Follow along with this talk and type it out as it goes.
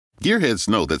Gearheads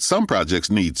know that some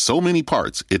projects need so many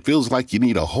parts, it feels like you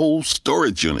need a whole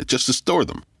storage unit just to store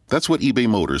them. That's what eBay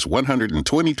Motors'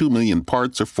 122 million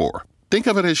parts are for. Think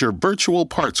of it as your virtual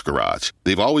parts garage.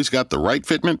 They've always got the right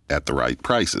fitment at the right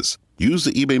prices. Use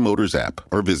the eBay Motors app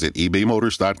or visit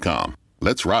ebaymotors.com.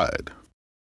 Let's ride.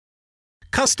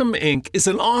 Custom Ink is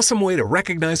an awesome way to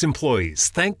recognize employees,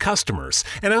 thank customers,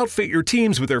 and outfit your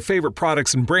teams with their favorite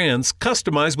products and brands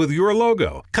customized with your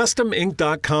logo.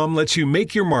 CustomInk.com lets you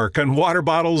make your mark on water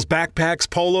bottles, backpacks,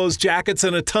 polos, jackets,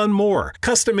 and a ton more.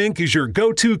 Custom Ink is your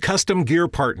go-to custom gear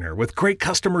partner with great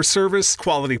customer service,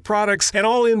 quality products, and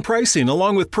all-in pricing,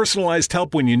 along with personalized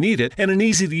help when you need it and an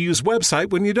easy-to-use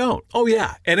website when you don't. Oh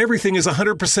yeah, and everything is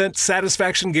 100%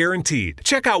 satisfaction guaranteed.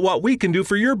 Check out what we can do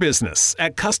for your business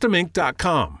at CustomInk.com.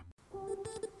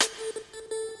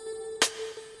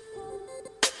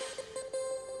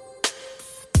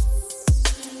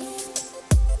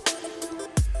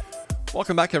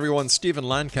 Welcome back, everyone. Stephen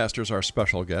Lancaster is our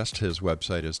special guest. His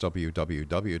website is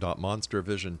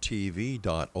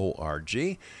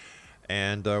www.monstervisiontv.org.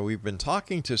 And we've been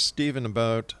talking to Stephen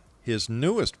about his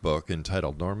newest book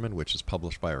entitled Norman, which is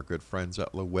published by our good friends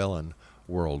at Llewellyn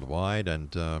Worldwide.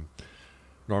 And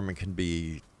Norman can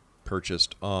be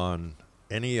purchased on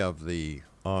any of the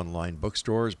online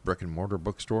bookstores, brick and mortar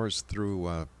bookstores,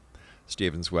 through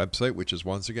Stephen's website, which is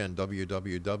once again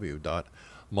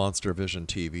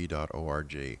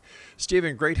www.monstervisiontv.org.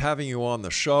 Stephen, great having you on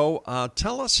the show.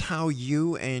 Tell us how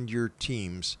you and your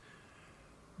teams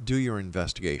do your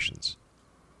investigations.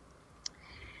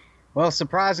 Well,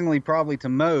 surprisingly, probably to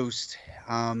most,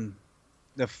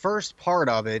 the first part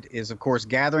of it is, of course,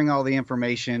 gathering all the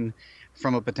information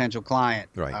from a potential client.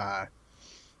 Right.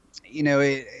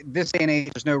 This day and age,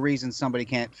 there's no reason somebody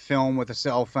can't film with a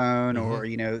cell phone or,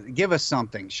 give us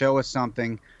something, show us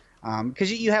something. Because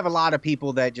you have a lot of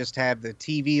people that just have the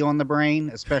TV on the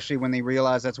brain, especially when they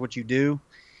realize that's what you do.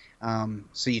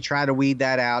 So you try to weed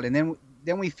that out. And then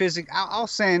I'll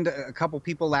send a couple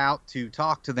people out to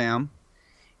talk to them,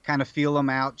 kind of feel them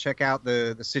out, check out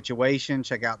the situation,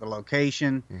 check out the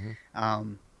location.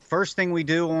 First thing we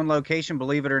do on location,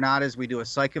 believe it or not, is we do a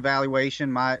psych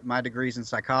evaluation. My degree's in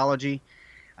psychology.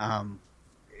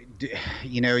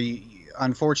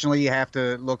 Unfortunately, you have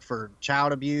to look for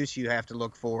child abuse. You have to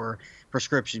look for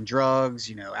prescription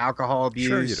drugs, alcohol abuse.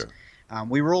 Sure you do.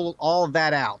 We rule all of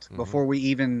that out before we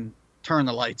even turn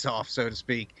the lights off, so to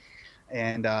speak.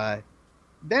 And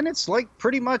then it's like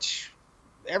pretty much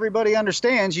everybody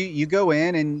understands. You go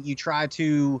in and you try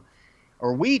to,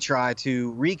 or we try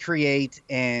to recreate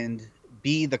and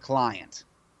be the client.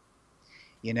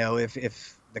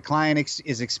 If the client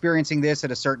is experiencing this at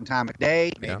a certain time of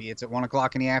day, maybe it's at 1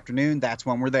 o'clock in the afternoon, that's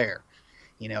when we're there.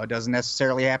 It doesn't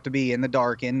necessarily have to be in the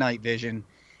dark, in night vision.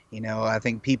 I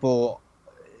think people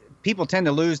tend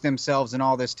to lose themselves in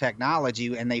all this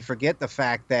technology, and they forget the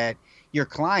fact that your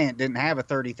client didn't have a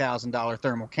 $30,000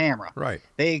 thermal camera. Right.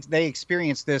 They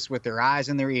experienced this with their eyes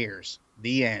and their ears.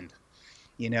 The end.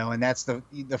 And that's the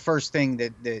first thing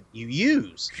that you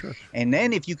use. Sure. And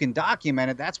then if you can document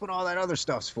it, that's what all that other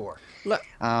stuff's for. Let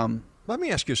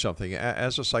me ask you something.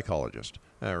 As a psychologist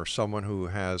or someone who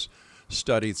has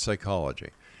studied psychology,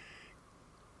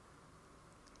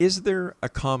 is there a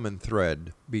common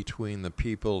thread between the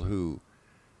people who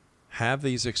have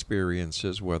these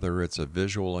experiences, whether it's a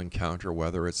visual encounter,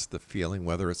 whether it's the feeling,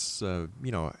 whether it's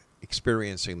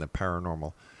experiencing the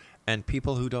paranormal, and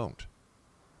people who don't?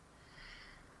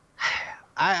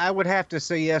 I would have to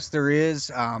say yes, there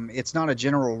is. It's not a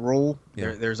general rule.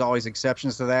 Yeah. There's always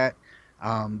exceptions to that.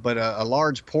 But a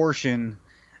large portion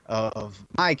of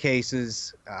my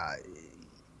cases,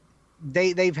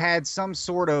 they've had some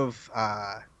sort of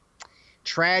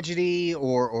tragedy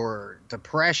or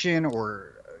depression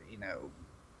or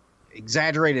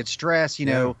exaggerated stress.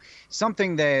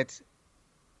 Something that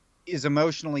is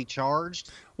emotionally charged.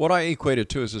 What I equate it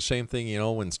to is the same thing,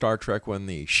 in Star Trek when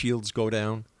the shields go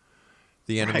down,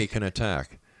 the enemy can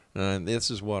attack. And this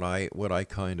is what I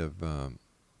kind of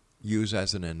use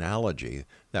as an analogy,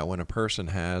 that when a person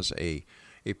has a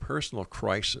personal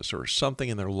crisis or something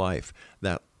in their life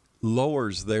that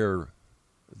lowers their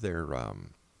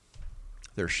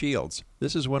shields,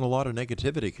 this is when a lot of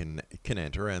negativity can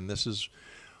enter, and this is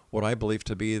what I believe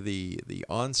to be the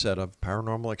onset of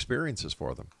paranormal experiences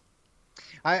for them.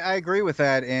 I agree with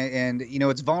that, and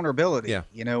it's vulnerability. Yeah.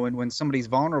 When somebody's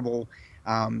vulnerable,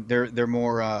 they're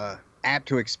more apt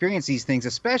to experience these things,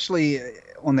 especially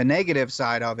on the negative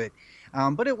side of it.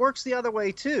 But it works the other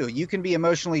way too. You can be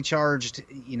emotionally charged,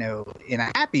 in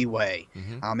a happy way,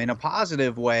 in a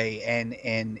positive way,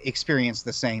 and experience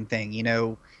the same thing.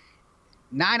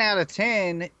 9 out of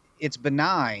 10, it's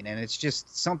benign and it's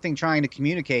just something trying to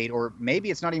communicate, or maybe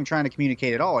it's not even trying to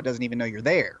communicate at all. It doesn't even know you're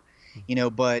there,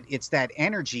 but it's that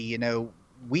energy.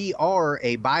 We are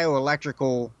a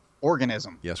bioelectrical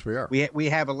organism. Yes, we are. We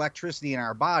have electricity in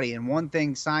our body, and one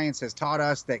thing science has taught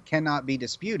us that cannot be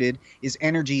disputed is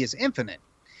energy is infinite.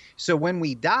 So when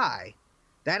we die,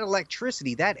 that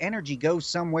electricity, that energy goes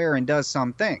somewhere and does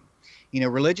something.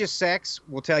 Religious sects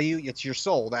will tell you it's your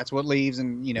soul. That's what leaves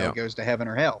and, goes to heaven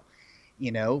or hell.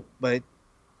 But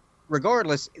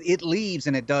regardless, it leaves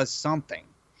and it does something.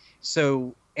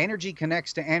 So energy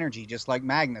connects to energy, just like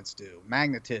magnets do.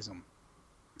 Magnetism.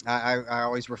 I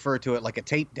always refer to it like a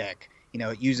tape deck.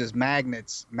 It uses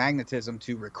magnetism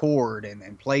to record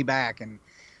and play back. And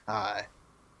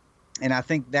I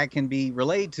think that can be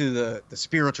relayed to the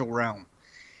spiritual realm.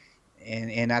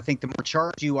 And I think the more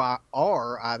charged you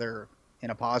are, either in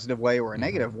a positive way or a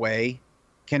negative way,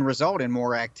 can result in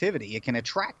more activity. It can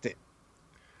attract it.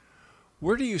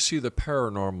 Where do you see the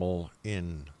paranormal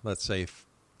in, let's say,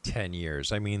 10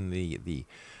 years? I mean,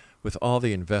 with all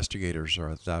the investigators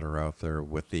that are out there,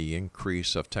 with the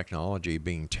increase of technology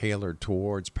being tailored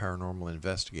towards paranormal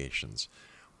investigations,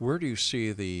 where do you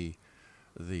see the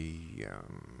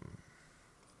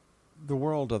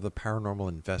world of the paranormal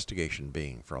investigation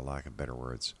being, for lack of better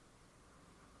words?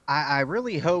 I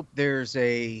really hope there's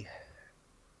a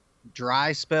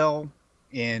dry spell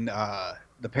in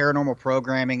the paranormal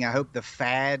programming. I hope the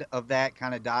fad of that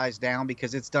kind of dies down,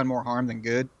 because it's done more harm than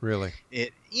good. Really?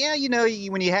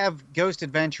 When you have ghost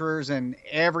adventurers and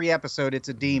every episode it's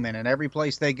a demon, and every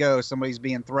place they go somebody's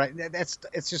being threatened,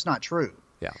 it's just not true.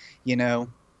 Yeah.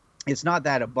 It's not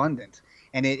that abundant,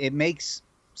 and it makes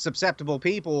susceptible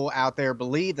people out there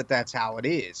believe that that's how it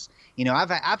is.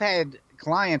 I've had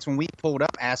clients, when we pulled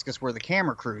up, ask us where the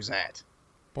camera crew's at.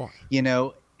 Boy.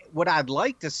 What I'd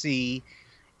like to see,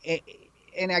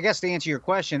 and I guess to answer your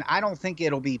question, I don't think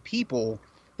it'll be people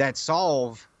that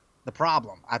solve the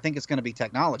problem. I think it's going to be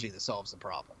technology that solves the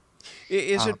problem.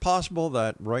 Is it possible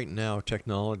that right now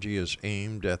technology is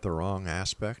aimed at the wrong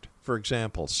aspect? For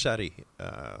example, SETI,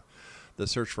 the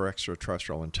search for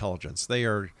extraterrestrial intelligence, they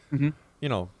are,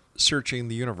 searching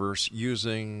the universe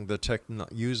using the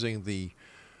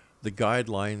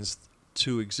guidelines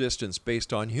to existence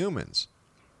based on humans.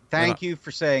 Thank you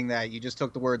for saying that. You just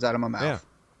took the words out of my mouth. Yeah.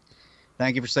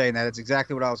 Thank you for saying that. It's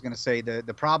exactly what I was going to say.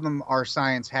 The problem our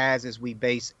science has is we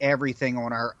base everything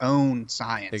on our own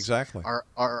science. Exactly.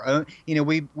 Our own.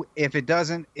 If it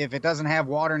doesn't have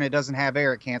water and it doesn't have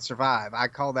air, it can't survive. I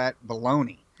call that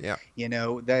baloney. Yeah.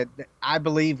 That I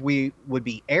believe we would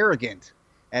be arrogant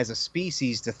as a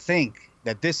species to think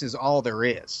that this is all there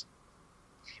is.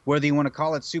 Whether you want to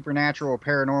call it supernatural or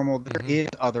paranormal, there is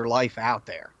other life out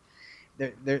there.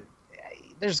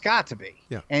 There's got to be.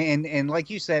 Yeah. And like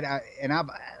you said,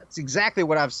 it's exactly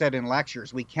what I've said in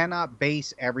lectures. We cannot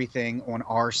base everything on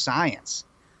our science.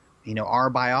 Our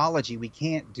biology, we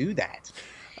can't do that.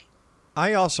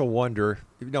 I also wonder,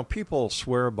 people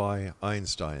swear by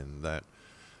Einstein that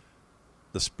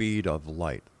the speed of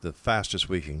light, the fastest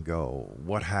we can go,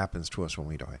 what happens to us when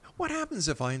we die? What happens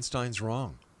if Einstein's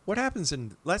wrong? What happens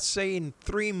let's say in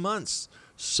 3 months,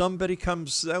 somebody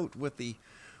comes out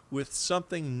with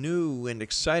something new and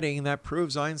exciting that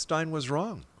proves Einstein was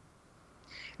wrong?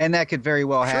 And that could very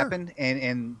well happen.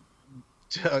 And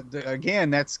again,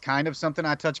 that's kind of something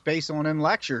I touch base on in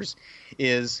lectures,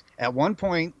 is at one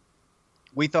point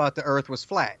we thought the earth was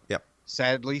flat. Yep.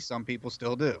 Sadly, some people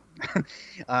still do.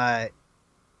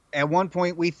 At one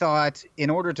point we thought in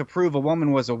order to prove a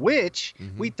woman was a witch,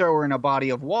 we'd throw her in a body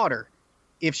of water.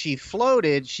 If she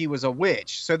floated, she was a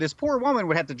witch. So this poor woman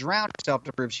would have to drown herself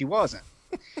to prove she wasn't.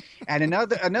 At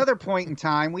another point in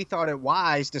time, we thought it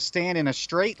wise to stand in a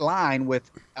straight line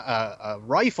with a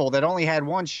rifle that only had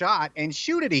one shot and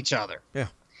shoot at each other. Yeah.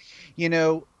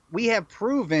 We have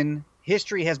proven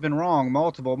history has been wrong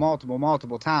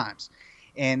multiple times.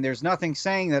 And there's nothing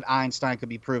saying that Einstein could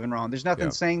be proven wrong. There's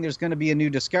nothing saying there's going to be a new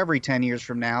discovery 10 years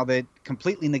from now that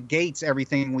completely negates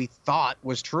everything we thought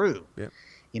was true. Yeah.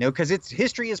 Because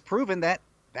history has proven that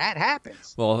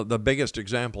happens. Well, the biggest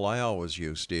example I always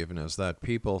use, Stephen, is that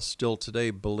people still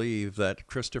today believe that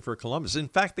Christopher Columbus, in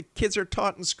fact, the kids are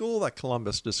taught in school that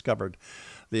Columbus discovered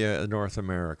the North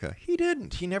America. He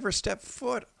didn't. He never stepped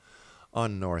foot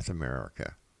on North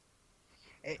America.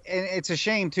 And it's a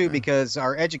shame, too, because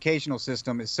our educational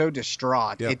system is so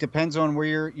distraught. It depends on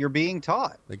where you're being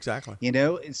taught. Exactly.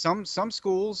 Some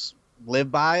schools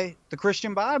live by the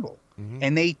Christian Bible,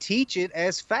 and they teach it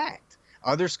as fact.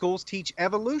 Other schools teach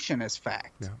evolution as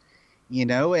fact.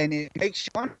 Yeah. And it makes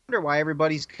you wonder why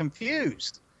everybody's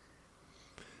confused.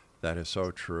 That is so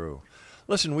true.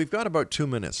 Listen, we've got about 2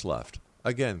 minutes left.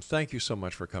 Again, thank you so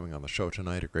much for coming on the show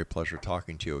tonight. A great pleasure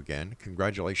talking to you again.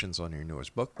 Congratulations on your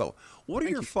newest book. But what are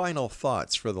your final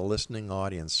thoughts for the listening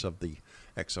audience of the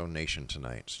X-Zone Nation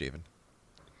tonight, Stephen?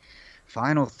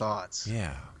 Final thoughts.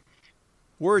 Yeah.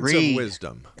 Words of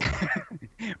wisdom.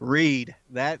 Read.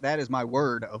 That is my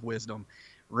word of wisdom.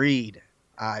 Read.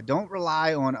 Don't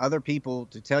rely on other people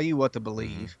to tell you what to believe.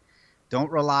 Mm-hmm. Don't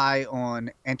rely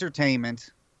on entertainment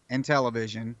and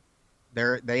television.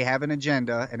 They have an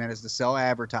agenda, and that is to sell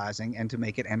advertising and to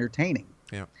make it entertaining.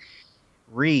 Yeah.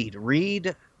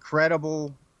 Read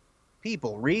credible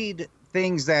people. Read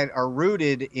things that are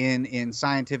rooted in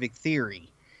scientific theory.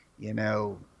 You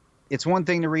know, it's one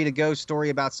thing to read a ghost story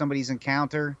about somebody's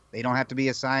encounter. They don't have to be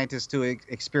a scientist to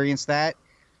experience that,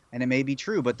 and it may be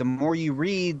true. But the more you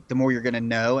read, the more you're going to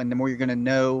know, and the more you're going to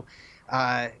know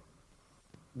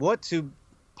what to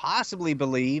possibly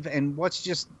believe and what's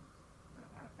just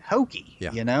hokey,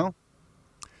 you know?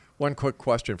 One quick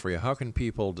question for you. How can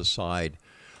people decide,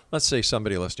 let's say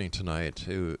somebody listening tonight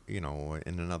who, in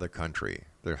another country,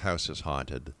 their house is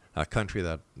haunted, a country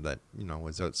that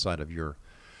is outside of your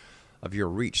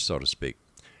reach, so to speak,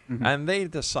 mm-hmm. and they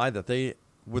decide that they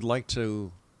would like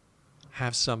to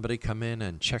have somebody come in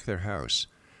and check their house.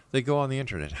 They go on the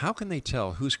internet. How can they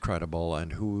tell who's credible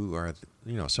and who are,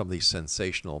 some of these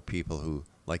sensational people who,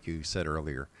 like you said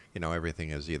earlier, everything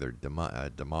is either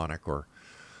demonic or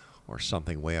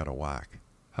something way out of whack?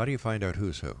 How do you find out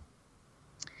who's who?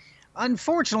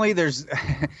 Unfortunately, there's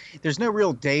no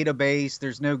real database.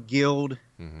 There's no guild.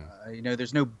 Mm-hmm.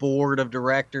 There's no board of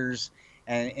directors,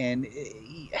 and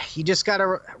you just got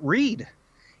to read.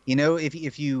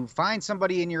 If you find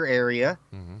somebody in your area,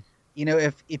 mm-hmm.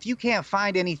 If you can't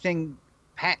find anything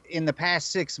in the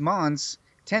past 6 months,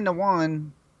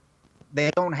 10-1,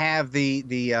 they don't have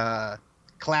the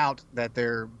clout that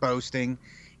they're boasting.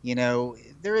 There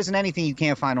isn't anything you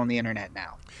can't find on the internet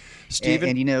now. Stephen?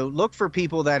 And look for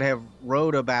people that have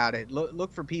wrote about it.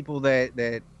 Look for people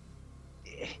that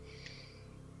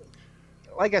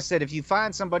like I said, if you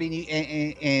find somebody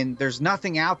and there's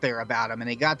nothing out there about them and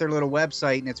they got their little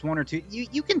website and it's one or two,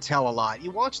 you can tell a lot. You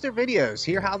watch their videos,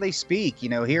 hear how they speak,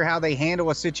 hear how they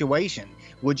handle a situation.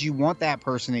 Would you want that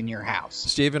person in your house?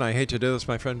 Stephen, I hate to do this,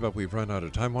 my friend, but we've run out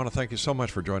of time. I want to thank you so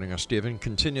much for joining us, Stephen.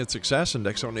 Continued success. And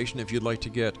X-Zone Nation, if you'd like to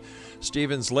get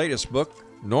Stephen's latest book,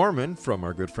 Norman, from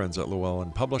our good friends at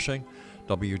Llewellyn Publishing,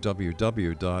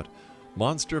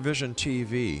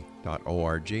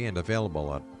 www.monstervisiontv.org, and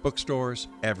available at bookstores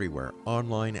everywhere,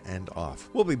 online and off.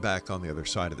 We'll be back on the other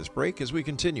side of this break as we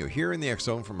continue here in the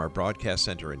X-Zone from our broadcast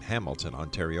center in Hamilton,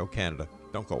 Ontario, Canada.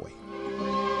 Don't go away.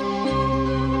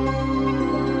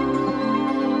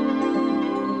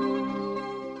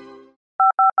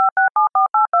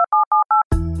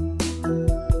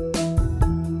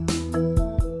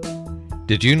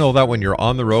 Did you know that when you're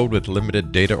on the road with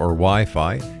limited data or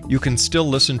Wi-Fi, you can still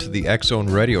listen to the X-Zone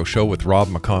radio show with Rob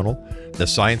McConnell, The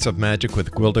Science of Magic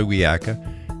with Gwilda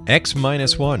Wiyaka,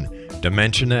 X-1,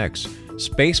 Dimension X,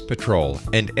 Space Patrol,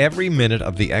 and every minute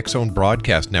of the X-Zone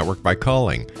broadcast network by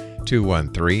calling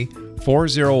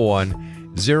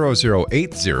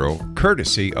 213-401-0080,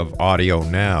 courtesy of Audio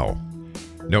Now.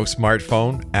 No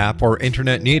smartphone, app, or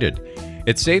internet needed.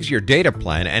 It saves your data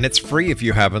plan and it's free if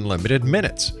you have unlimited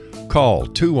minutes. Call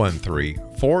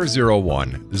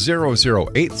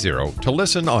 213-401-0080 to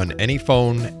listen on any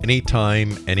phone,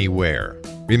 anytime, anywhere.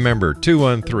 Remember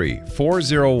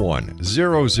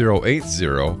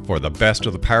 213-401-0080 for the best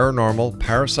of the paranormal,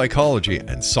 parapsychology,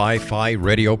 and sci-fi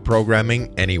radio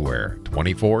programming anywhere,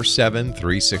 24/7,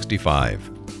 365.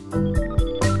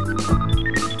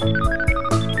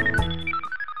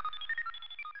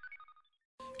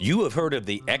 You have heard of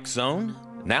the X-Zone?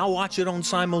 Now watch it on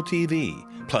Simul TV.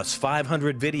 Plus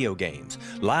 500 video games,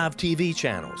 live TV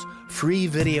channels, free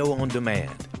video on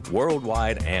demand,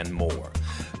 worldwide, and more.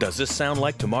 Does this sound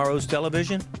like tomorrow's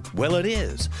television? Well, it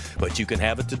is, but you can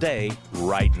have it today,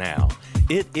 right now.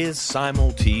 It is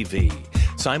Simul TV.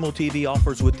 Simul TV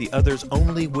offers what the others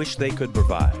only wish they could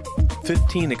provide.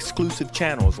 15 exclusive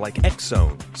channels like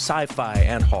X-Zone, sci-fi,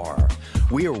 and horror.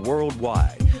 We are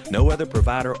worldwide. No other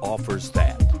provider offers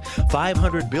that.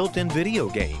 500 built-in video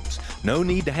games. No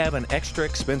need to have an extra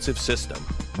expensive system.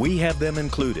 We have them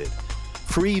included.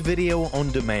 Free video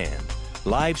on demand.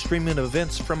 Live streaming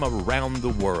events from around the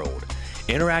world.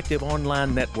 Interactive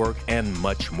online network, and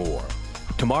much more.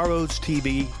 Tomorrow's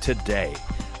TV today.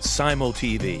 Simul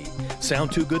TV.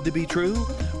 Sound too good to be true?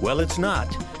 Well, it's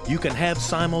not. You can have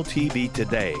Simul TV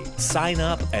today. Sign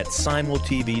up at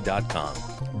simultv.com.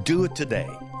 Do it today.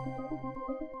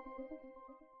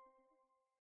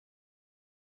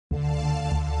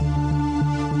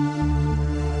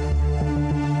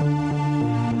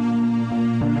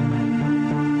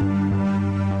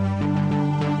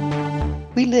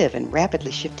 live in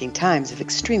rapidly shifting times of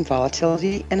extreme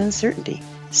volatility and uncertainty.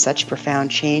 Such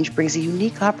profound change brings a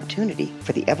unique opportunity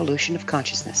for the evolution of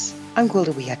consciousness. I'm Gwilda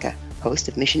Wiyaka, host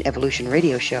of Mission Evolution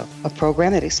Radio Show, a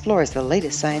program that explores the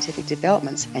latest scientific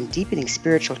developments and deepening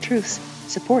spiritual truths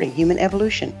supporting human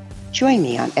evolution. Join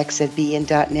me on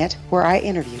XZBN.net, where I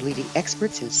interview leading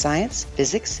experts in science,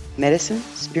 physics, medicine,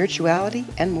 spirituality,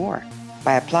 and more.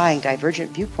 By applying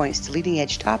divergent viewpoints to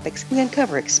leading-edge topics, we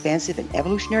uncover expansive and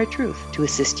evolutionary truth to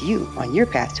assist you on your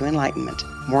path to enlightenment.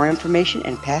 More information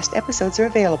and past episodes are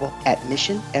available at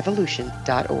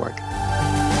missionevolution.org.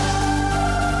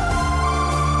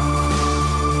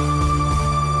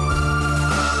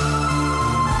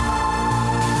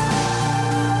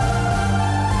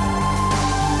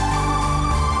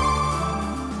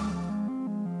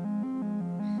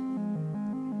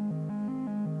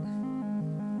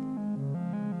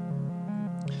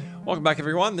 Welcome back,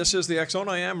 everyone. This is the X Zone.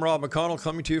 I am Rob McConnell,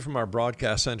 coming to you from our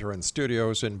broadcast center and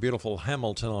studios in beautiful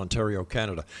Hamilton, Ontario,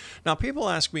 Canada. Now, people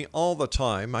ask me all the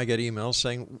time, I get emails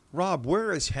saying, Rob,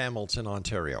 where is Hamilton,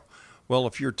 Ontario? Well,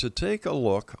 if you're to take a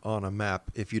look on a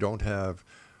map, if you don't have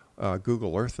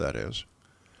Google Earth, that is,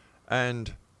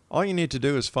 and all you need to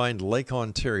do is find Lake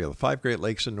Ontario, the 5 Great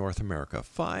Lakes in North America.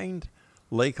 Find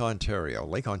Lake Ontario.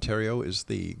 Lake Ontario is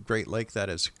the Great Lake that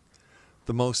is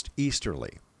the most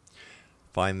easterly.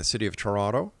 Find the city of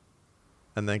Toronto,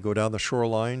 and then go down the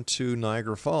shoreline to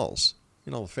Niagara Falls.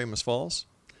 You know, the famous falls?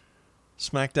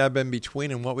 Smack dab in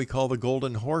between, and what we call the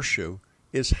Golden Horseshoe,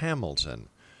 is Hamilton.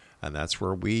 And that's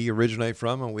where we originate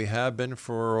from, and we have been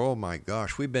for, oh my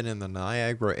gosh, we've been in the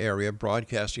Niagara area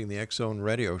broadcasting the X Zone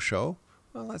radio show.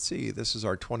 Well, let's see, this is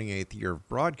our 28th year of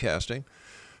broadcasting.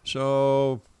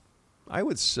 So I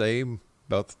would say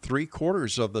about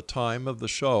 3/4 of the time of the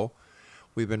show,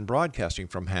 we've been broadcasting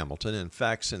from Hamilton. In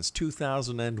fact, since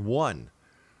 2001,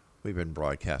 we've been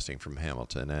broadcasting from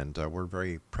Hamilton, and we're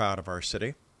very proud of our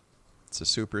city. It's a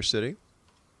super city.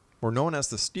 We're known as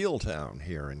the Steel Town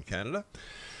here in Canada.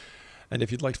 And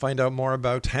if you'd like to find out more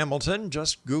about Hamilton,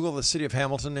 just Google the city of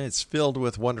Hamilton. It's filled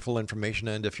with wonderful information,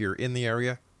 and if you're in the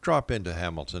area, drop into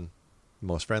Hamilton.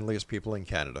 Most friendliest people in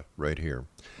Canada, right here.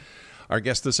 Our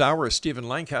guest this hour is Stephen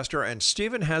Lancaster, and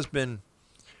Stephen has been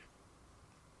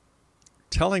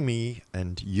telling me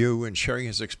and you and sharing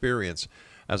his experience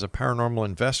as a paranormal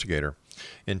investigator.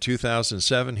 In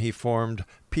 2007, he formed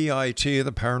PIT,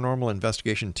 the Paranormal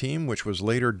Investigation Team, which was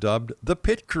later dubbed the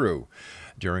Pit Crew.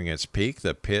 During its peak,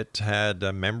 the Pit had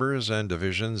members and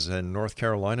divisions in North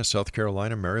Carolina, South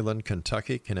Carolina, Maryland,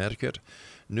 Kentucky, Connecticut,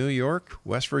 New York,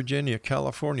 West Virginia,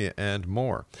 California, and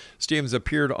more. Stevens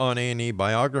appeared on A&E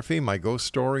Biography, My Ghost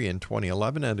Story, in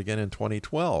 2011 and again in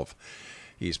 2012.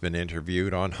 He's been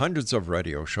interviewed on hundreds of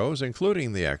radio shows,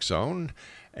 including the X Zone,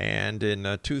 and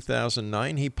in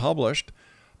 2009 he published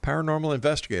Paranormal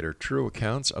Investigator, True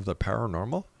Accounts of the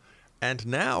Paranormal, and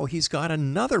now he's got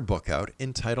another book out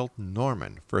entitled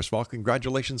Norman. First of all,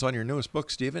 congratulations on your newest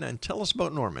book, Stephen, and tell us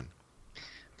about Norman.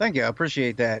 Thank you. I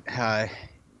appreciate that.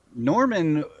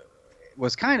 Norman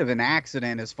was kind of an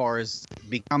accident as far as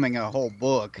becoming a whole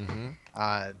book.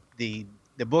 Mm-hmm.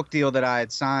 The book deal that I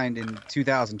had signed in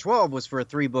 2012 was for a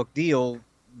 3-book deal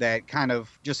that kind of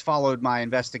just followed my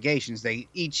investigations.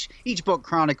 Each book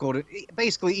chronicled,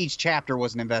 basically each chapter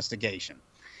was an investigation.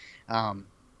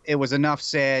 It was enough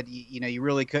said, you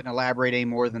really couldn't elaborate any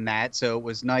more than that. So it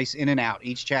was nice in and out.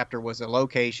 Each chapter was a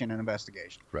location and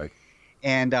investigation. Right.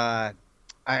 And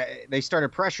they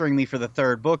started pressuring me for the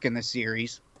 3rd book in the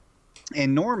series,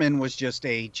 and Norman was just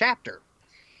a chapter.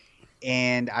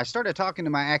 And I started talking to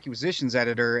my acquisitions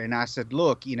editor, and I said,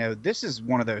 look, this is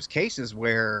one of those cases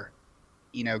where,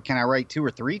 can I write 2 or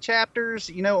 3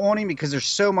 chapters, on him? Because there's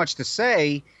so much to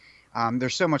say.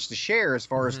 There's so much to share as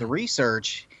far as the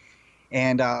research.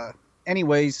 And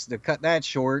anyways, to cut that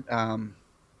short,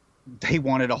 they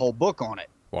wanted a whole book on it.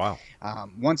 Wow.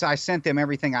 Once I sent them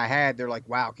everything I had, they're like,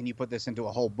 wow, can you put this into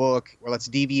a whole book? Or let's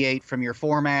deviate from your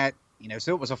format.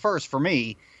 So it was a first for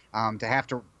me to have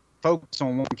to focus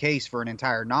on one case for an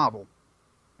entire novel.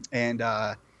 And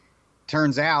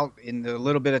turns out in the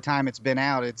little bit of time it's been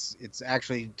out, it's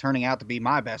actually turning out to be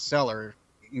my bestseller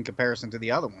in comparison to the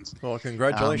other ones. Well,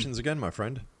 congratulations again, my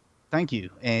friend. Thank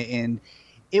you. And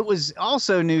it was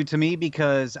also new to me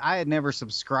because I had never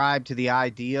subscribed to the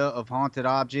idea of haunted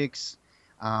objects.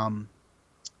 I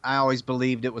always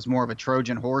believed it was more of a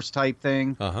Trojan horse type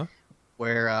thing. Uh-huh.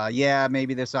 Where,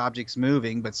 maybe this object's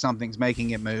moving, but something's making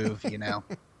it move,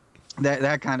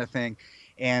 that kind of thing.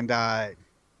 And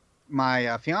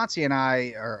my fiance and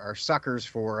I are suckers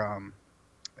for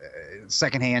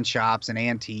secondhand shops and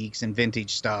antiques and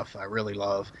vintage stuff. I really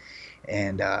love.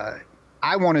 And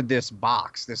I wanted this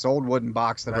box, this old wooden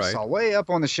box that I Right. saw way up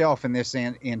on the shelf in this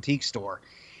antique store.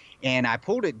 And I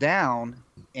pulled it down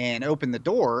and opened the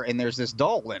door, and there's this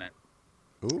doll in it.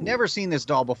 Ooh. Never seen this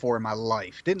doll before in my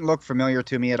life. Didn't look familiar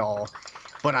to me at all.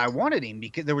 But I wanted him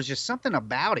because there was just something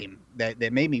about him that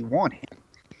made me want him.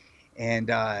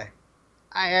 And I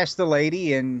asked the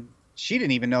lady, and she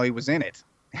didn't even know he was in it.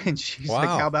 And she's like,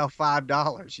 Wow. how about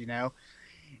 $5, you know?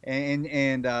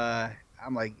 And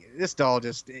I'm like, this doll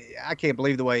just, I can't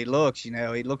believe the way he looks, you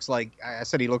know. He looks like, I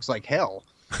said he looks like hell.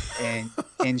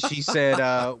 And she said,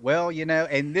 well, you know,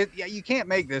 and you can't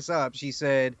make this up. She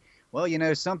said, well, you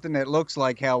know, something that looks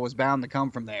like hell was bound to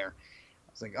come from there.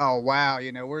 I was like, oh, wow,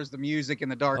 you know, where's the music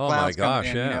and the dark Oh, my clouds gosh,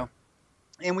 coming in, yeah. you know?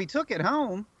 And we took it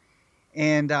home,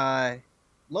 and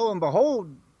lo and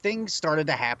behold, things started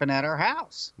to happen at our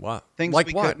house. Wow. Things Like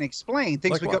we what? couldn't explain,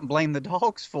 things Like we what? couldn't blame the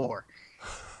dogs for.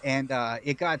 And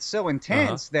it got so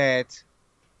intense that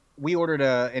we ordered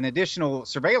an additional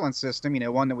surveillance system, you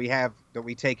know, one that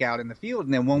we take out in the field,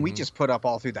 and then one we just put up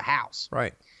all through the house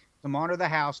Right. to monitor the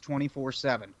house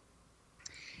 24/7.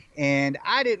 And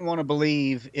I didn't want to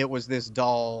believe it was this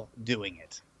doll doing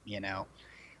it, you know.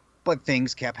 But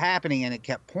things kept happening, and it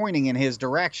kept pointing in his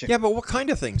direction. Yeah, but what kind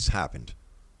of things happened?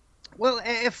 Well,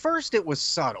 at first it was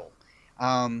subtle.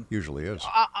 Usually is.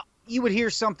 You would hear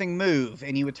something move,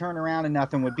 and you would turn around, and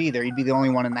nothing would be there. You'd be the only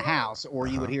one in the house, or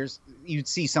you'd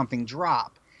see something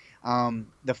drop.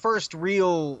 The first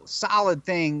real solid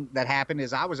thing that happened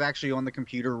is I was actually on the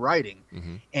computer writing,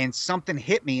 and something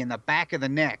hit me in the back of the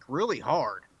neck really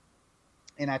hard.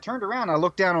 And I turned around, I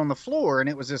looked down on the floor, and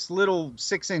it was this little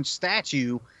 6-inch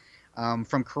statue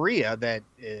from Korea that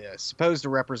is supposed to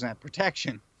represent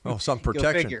protection. Oh, some Go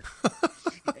protection. figure.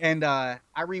 And I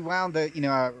rewound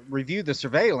I reviewed the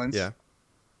surveillance. Yeah.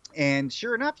 And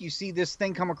sure enough, you see this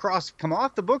thing come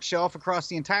off the bookshelf across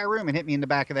the entire room and hit me in the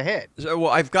back of the head. So,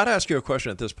 well, I've got to ask you a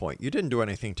question at this point. You didn't do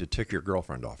anything to tick your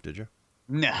girlfriend off, did you?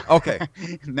 No. Okay.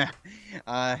 No.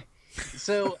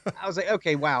 So I was like,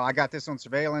 okay, wow, I got this on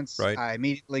surveillance. Right. I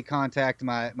immediately contacted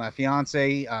my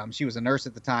fiance. She was a nurse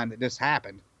at the time that this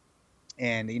happened.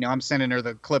 And, you know, I'm sending her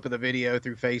the clip of the video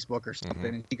through Facebook or something,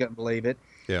 and she couldn't believe it.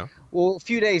 Yeah. Well, a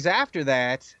few days after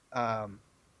that,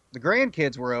 the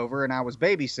grandkids were over, and I was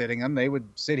babysitting them. They would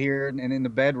sit here and in the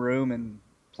bedroom and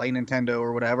play Nintendo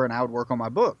or whatever, and I would work on my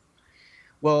book.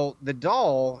 Well, the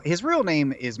doll, his real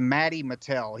name is Matty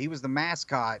Mattel. He was the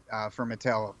mascot for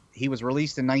Mattel. He was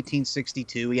released in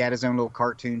 1962. He had his own little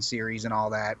cartoon series and all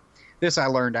that. This I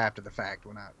learned after the fact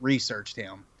when I researched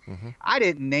him. I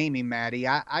didn't name him Matty.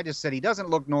 I just said he doesn't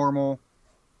look normal.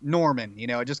 Norman, you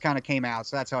know, it just kind of came out,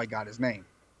 so that's how he got his name.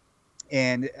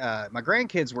 And my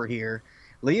grandkids were here,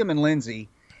 Liam and Lindsay,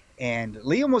 and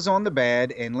Liam was on the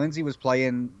bed, and Lindsay was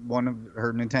playing one of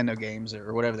her Nintendo games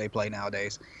or whatever they play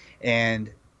nowadays,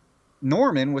 and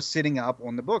Norman was sitting up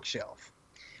on the bookshelf.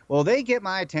 Well, they get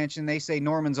my attention. They say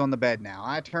Norman's on the bed now.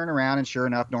 I turn around, and sure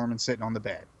enough, Norman's sitting on the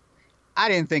bed. I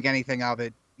didn't think anything of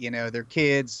it. You know, they're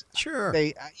kids. Sure.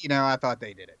 I thought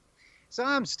they did it. So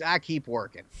I keep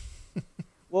working.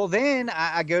 Well, then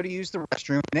I go to use the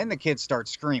restroom, and then the kids start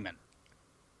screaming.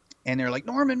 And they're like,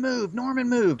 Norman moved.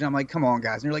 And I'm like, come on,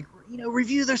 guys. And they're like, you know,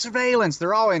 review the surveillance.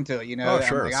 They're all into it, you know. Oh,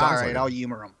 sure. I'm like, Sounds all like right, it. I'll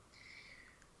humor them.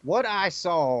 What I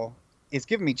saw is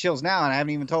giving me chills now, and I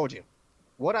haven't even told you.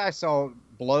 What I saw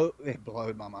blew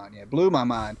my mind. Yeah, blew my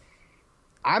mind.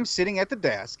 I'm sitting at the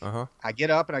desk. I get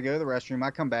up and I go to the restroom.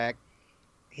 I come back.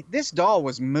 This doll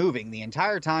was moving the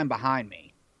entire time behind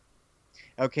me.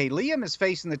 Okay, Liam is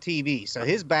facing the TV, so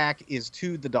his back is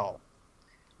to the doll.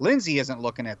 Lindsay isn't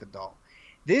looking at the doll.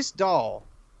 This doll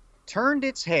turned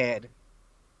its head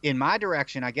in my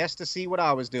direction, I guess to see what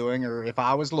I was doing or if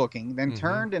I was looking, then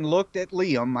turned and looked at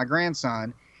Liam, my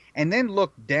grandson, and then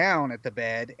looked down at the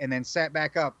bed and then sat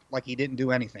back up like he didn't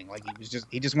do anything. Like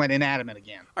he just went inanimate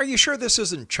again. Are you sure this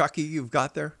isn't Chucky you've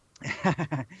got there?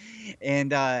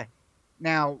 And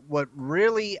now, what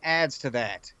really adds to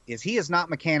that is he is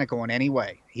not mechanical in any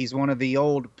way. He's one of the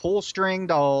old pull string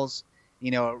dolls.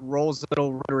 You know, it rolls the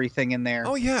little rotary thing in there.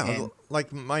 Oh yeah, and,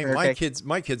 like my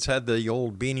kids had the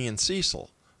old Beanie and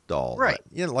Cecil doll, right?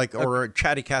 You know, like or a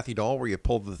Chatty Cathy doll where you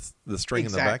pull the string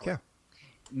in the back. Yeah,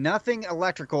 nothing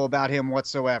electrical about him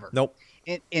whatsoever. Nope.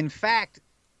 In fact,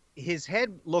 his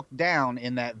head looked down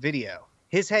in that video.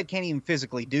 His head can't even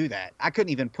physically do that. I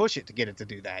couldn't even push it to get it to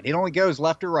do that. It only goes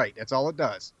left or right. That's all it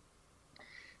does.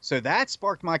 So that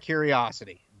sparked my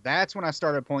curiosity. That's when I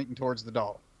started pointing towards the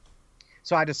doll.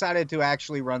 So I decided to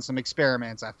actually run some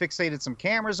experiments. I fixated some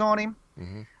cameras on him.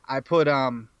 I put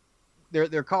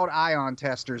they're called ion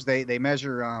testers. They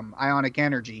measure ionic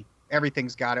energy.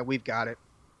 Everything's got it. We've got it.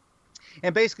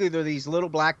 And basically, they're these little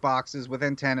black boxes with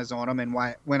antennas on them, and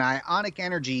when ionic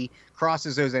energy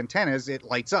crosses those antennas, it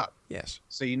lights up. Yes.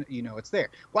 So you know it's there.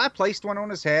 Well, I placed one on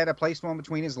his head, I placed one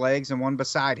between his legs, and one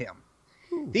beside him.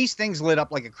 Ooh. These things lit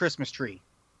up like a Christmas tree.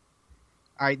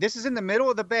 All right, this is in the middle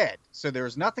of the bed, so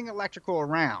there's nothing electrical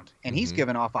around, and he's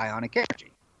giving off ionic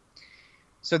energy.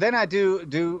 So then I do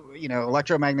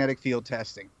electromagnetic field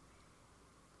testing.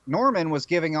 Norman was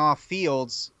giving off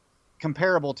fields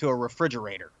comparable to a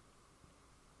refrigerator.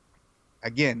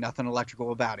 Again, nothing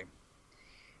electrical about him.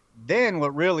 Then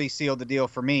what really sealed the deal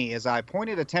for me is I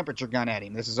pointed a temperature gun at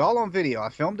him. This is all on video. I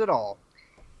filmed it all.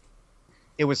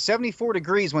 It was 74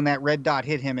 degrees when that red dot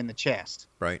hit him in the chest.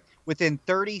 Right. Within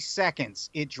 30 seconds,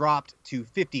 it dropped to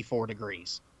 54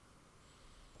 degrees.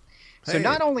 So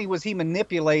not only was he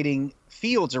manipulating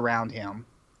fields around him,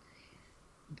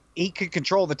 he could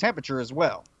control the temperature as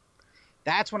well.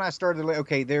 That's when I started to,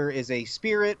 okay, there is a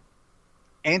spirit,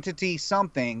 entity,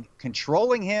 something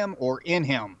controlling him or in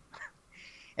him.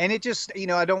 And it just,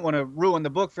 I don't want to ruin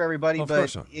the book for everybody,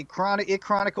 but it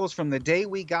chronicles from the day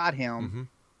we got him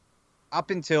up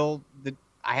until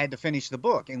I had to finish the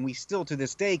book, and we still to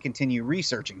this day continue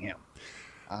researching him.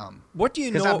 What do you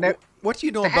know? What do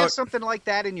you know to about have something like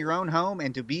that in your own home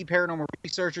and to be paranormal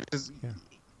researchers?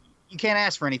 You can't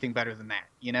ask for anything better than that,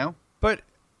 But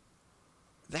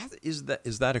is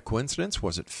that a coincidence?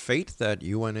 Was it fate that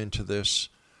you went into this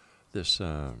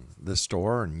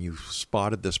store and you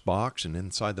spotted this box, and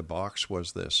inside the box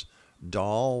was this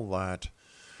doll that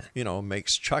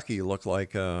makes Chucky look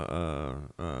like an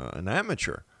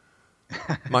amateur?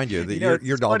 Mind you,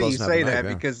 your doll doesn't have a knife. You say that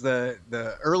because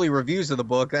the early reviews of the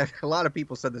book, a lot of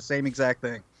people said the same exact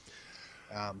thing.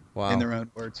 In their own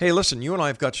words. Hey, listen, you and I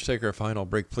have got to take our final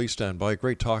break. Please stand by.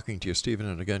 Great talking to you, Stephen,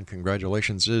 and again,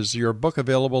 congratulations. Is your book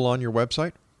available on your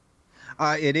website?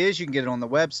 It is. You can get it on the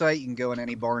website. You can go in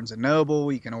any Barnes &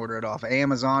 Noble. You can order it off of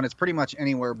Amazon. It's pretty much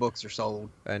anywhere books are sold.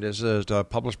 And is it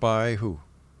published by who?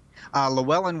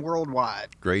 Llewellyn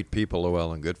Worldwide. Great people,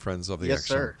 Llewellyn. Good friends of the Yes, X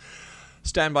sir.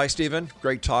 Stand by, Stephen.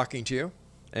 Great talking to you.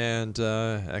 And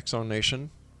X-Zone Nation,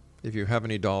 if you have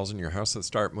any dolls in your house that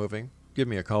start moving, give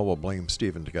me a call. We'll blame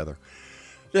Stephen together.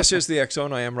 This is the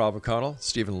X-Zone. I am Rob McConnell.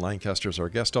 Stephen Lancaster is our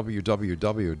guest.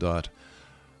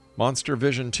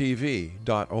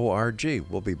 www.monstervisiontv.org.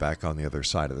 We'll be back on the other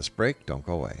side of this break. Don't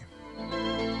go away.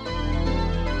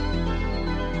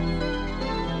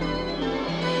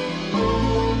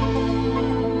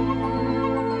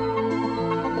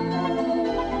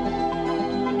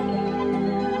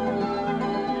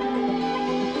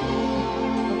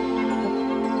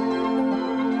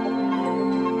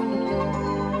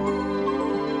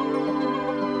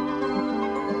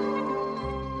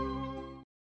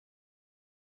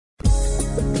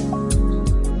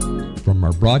 From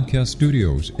our broadcast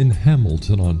studios in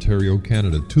Hamilton, Ontario,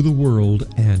 Canada, to the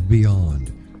world and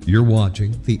beyond, you're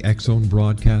watching the X-Zone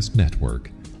Broadcast Network,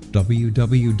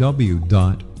 www.xzbn.net.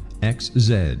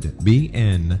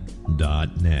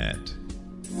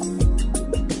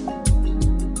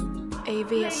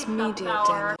 AVS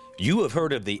Media. You have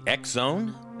heard of the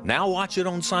X-Zone? Now watch it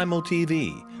on Simul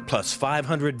TV, plus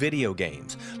 500 video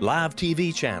games, live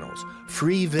TV channels,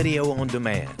 free video on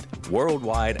demand,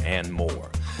 worldwide, and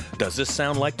more. Does this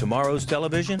sound like tomorrow's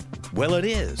television? Well, it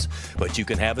is, but you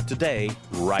can have it today,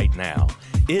 right now.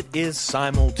 It is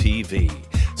Simul TV.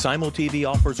 Simul TV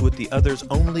offers what the others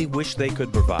only wish they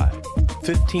could provide.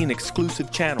 15 exclusive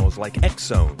channels like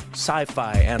X-Zone,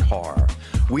 Sci-Fi, and Horror.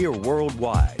 We are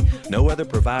worldwide. No other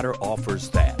provider offers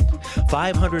that.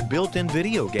 500 built-in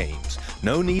video games.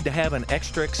 No need to have an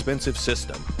extra expensive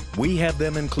system. We have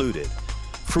them included.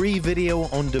 Free video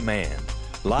on demand.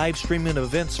 Live streaming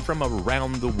events from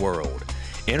around the world,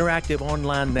 interactive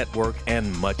online network,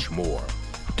 and much more.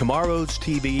 Tomorrow's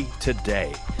TV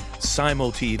today.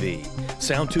 Simul TV.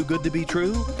 Sound too good to be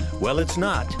true? Well, it's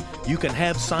not. You can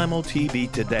have Simul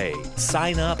TV today.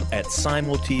 Sign up at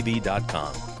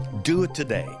simultv.com. Do it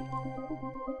today.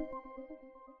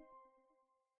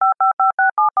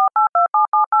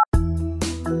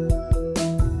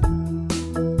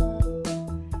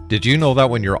 Did you know that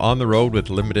when you're on the road with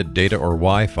limited data or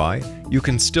Wi-Fi, you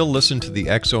can still listen to the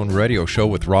X-Zone Radio Show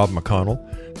with Rob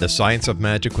McConnell, The Science of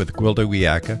Magic with Gwilda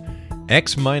Wiyaka,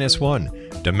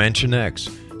 X-1, Dimension X,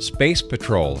 Space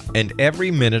Patrol, and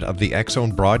every minute of the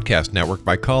X-Zone Broadcast Network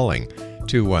by calling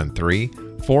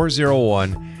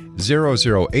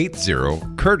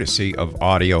 213-401-0080, courtesy of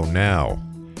Audio Now.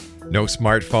 No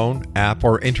smartphone, app,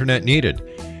 or internet needed.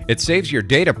 It saves your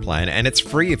data plan, and it's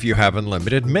free if you have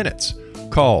unlimited minutes.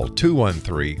 Call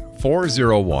 213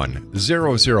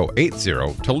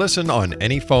 213-401-0080 to listen on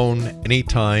any phone,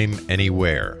 anytime,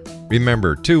 anywhere.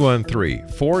 Remember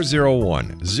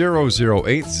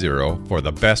 213-401-0080 for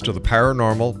the best of the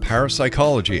paranormal,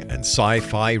 parapsychology, and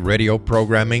sci-fi radio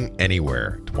programming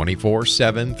anywhere,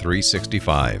 24/7,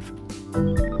 365.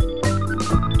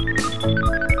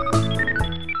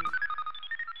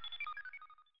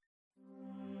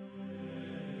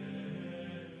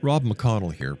 Rob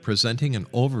McConnell here, presenting an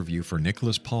overview for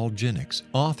Nicholas Paul Jennings,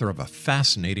 author of a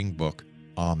fascinating book,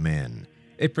 Amen.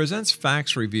 It presents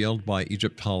facts revealed by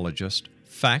Egyptologists,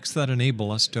 facts that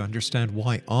enable us to understand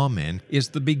why Amen is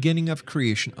the beginning of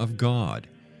creation of God.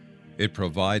 It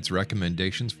provides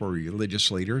recommendations for religious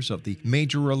leaders of the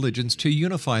major religions to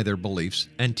unify their beliefs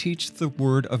and teach the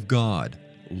Word of God.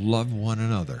 Love one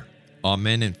another.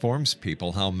 Amen informs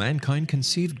people how mankind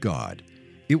conceived God.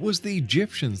 It was the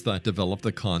Egyptians that developed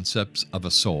the concepts of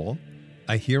a soul,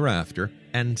 a hereafter,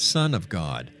 and Son of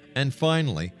God. And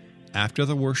finally, after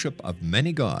the worship of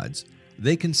many gods,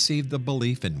 they conceived the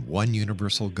belief in one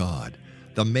universal God,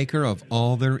 the maker of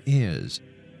all there is.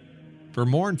 For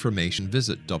more information,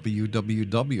 visit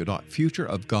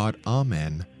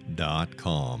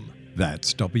www.futureofgodamen.com.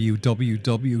 That's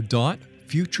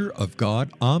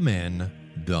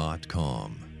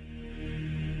www.futureofgodamen.com.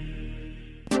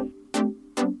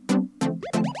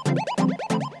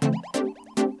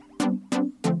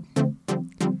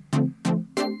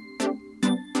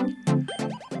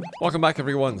 Welcome back,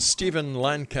 everyone. Stephen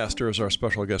Lancaster is our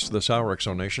special guest this hour,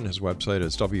 Exonation. His website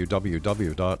is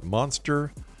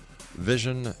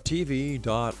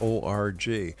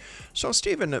www.monstervisiontv.org. So,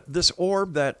 Stephen, this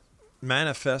orb that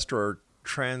manifest or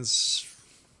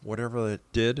whatever it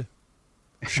did,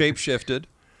 shape-shifted,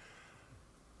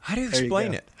 how do you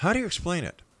explain it? How do you explain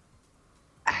it?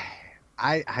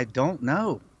 I don't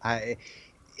know.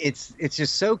 It's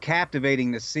just so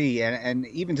captivating to see, and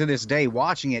even to this day,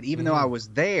 watching it, even though I was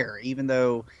there, even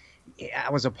though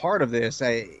I was a part of this,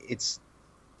 if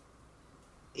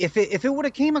it would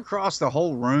have came across the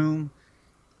whole room,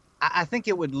 I think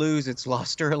it would lose its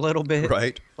luster a little bit.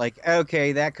 Right. Like,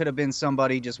 okay, that could have been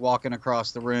somebody just walking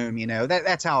across the room.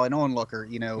 That's how an onlooker,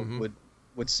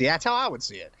 would see. That's how I would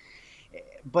see it.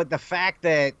 But the fact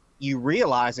that you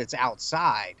realize it's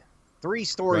outside, 3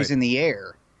 stories in the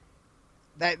air.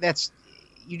 It's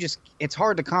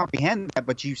hard to comprehend that,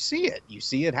 but you see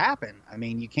it happen. I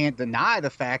mean, you can't deny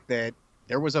the fact that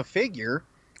there was a figure,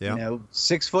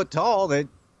 6 foot tall that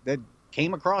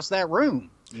came across that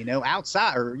room,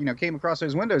 outside, or, came across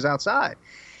those windows outside.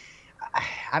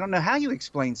 I don't know how you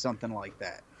explain something like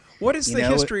that. What is the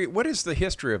history? What is the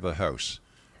history of the house?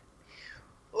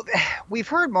 We've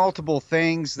heard multiple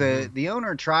things. The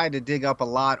owner tried to dig up a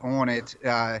lot on it.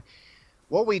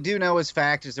 What we do know as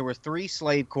fact is there were 3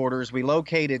 slave quarters. We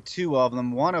located 2 of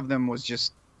them. One of them was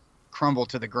just crumbled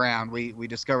to the ground. We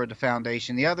discovered the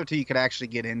foundation. The other 2 you could actually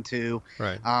get into.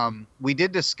 Right. We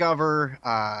did discover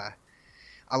a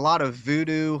lot of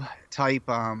voodoo type.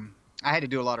 I had to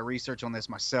do a lot of research on this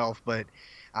myself, but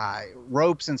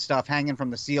ropes and stuff hanging from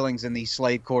the ceilings in these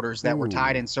slave quarters that were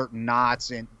tied in certain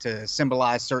knots and to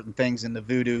symbolize certain things in the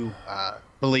voodoo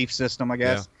belief system, I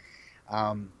guess.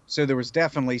 Yeah. So there was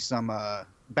definitely some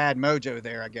bad mojo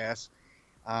there, I guess.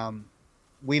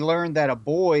 We learned that a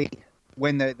boy,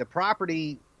 when the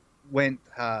property went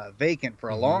vacant for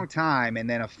a long time, and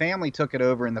then a family took it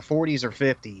over in the 40s or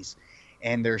 50s,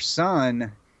 and their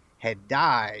son had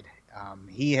died.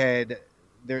 He had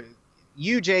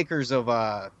huge acres of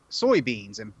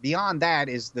soybeans, and beyond that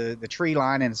is the tree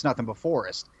line, and it's nothing but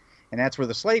forest. And that's where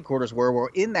the slave quarters were. Well,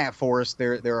 in that forest,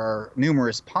 there are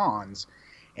numerous ponds.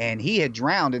 And he had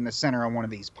drowned in the center of one of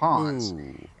these ponds.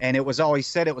 Ooh. And it was always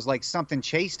said it was like something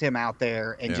chased him out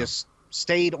there and just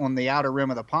stayed on the outer rim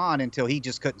of the pond until he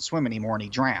just couldn't swim anymore and he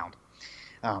drowned.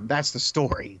 That's the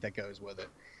story that goes with it.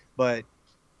 But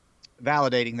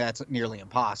validating that's nearly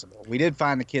impossible. We did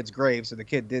find the kid's grave, so the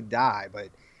kid did die, but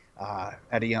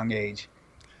at a young age.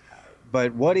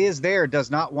 But what is there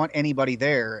does not want anybody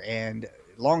there. And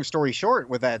long story short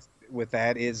with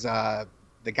that is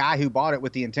the guy who bought it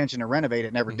with the intention to renovate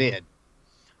it never did.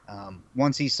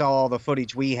 Once he saw the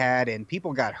footage we had, and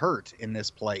people got hurt in this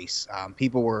place.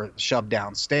 People were shoved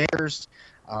downstairs,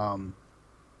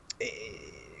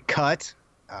 cut.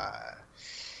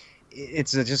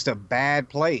 It's just a bad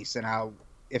place. And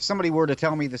if somebody were to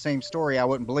tell me the same story, I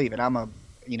wouldn't believe it. I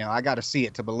got to see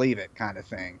it to believe it kind of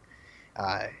thing.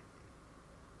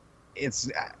 It's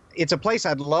a place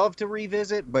I'd love to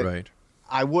revisit, but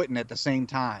I wouldn't at the same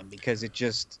time, because you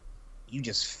just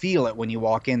feel it when you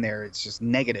walk in there. It's just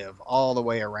negative all the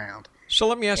way around. So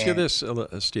let me ask you this,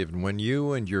 Stephen. When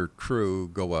you and your crew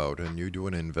go out and you do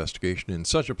an investigation in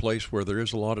such a place where there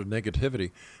is a lot of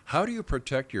negativity, how do you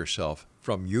protect yourself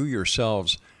from you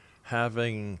yourselves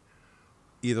having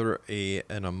either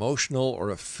an emotional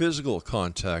or a physical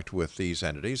contact with these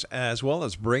entities, as well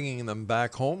as bringing them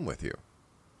back home with you?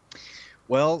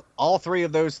 Well, all three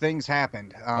of those things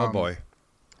happened. Oh, boy.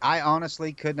 I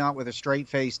honestly could not with a straight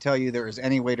face tell you there is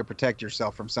any way to protect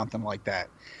yourself from something like that.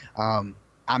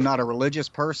 I'm not a religious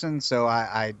person, so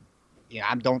I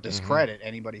don't discredit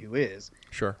anybody who is.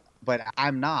 Sure. But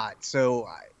I'm not. So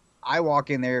I walk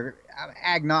in there, I'm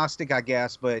agnostic, I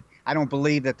guess, but I don't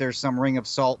believe that there's some ring of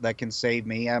salt that can save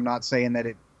me. I'm not saying that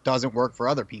it doesn't work for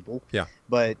other people. Yeah.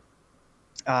 But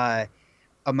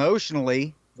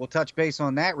emotionally, we'll touch base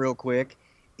on that real quick.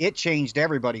 It changed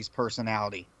everybody's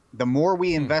personality. The more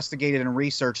we investigated and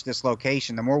researched this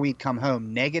location, the more we'd come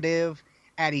home negative,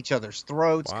 at each other's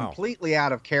throats, completely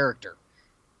out of character.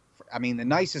 I mean, the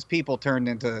nicest people turned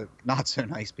into not so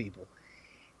nice people.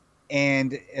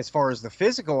 And as far as the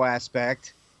physical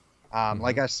aspect,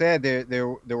 like I said, there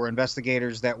were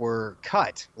investigators that were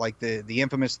cut, like the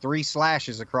infamous 3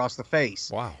 slashes across the face.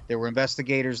 Wow. There were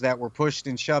investigators that were pushed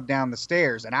and shoved down the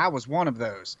stairs, and I was one of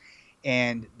those.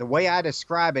 And the way I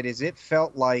describe it is it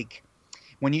felt like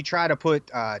when you try to put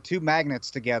 2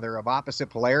 magnets together of opposite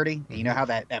polarity, you know how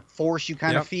that force you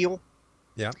kind of feel?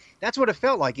 Yeah. That's what it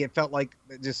felt like. It felt like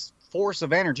this force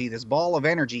of energy, this ball of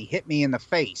energy hit me in the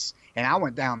face, and I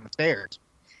went down the stairs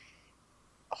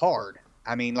hard.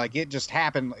 I mean, like it just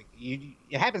happened. Like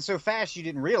it happened so fast you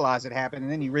didn't realize it happened,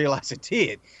 and then you realize it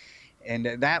did. And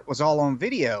that was all on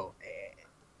video.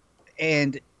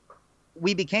 And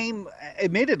we became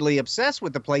admittedly obsessed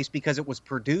with the place because it was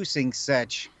producing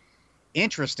such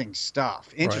interesting stuff,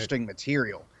 interesting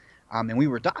material. And we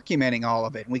were documenting all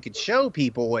of it, and we could show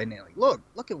people and like,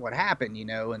 look at what happened, you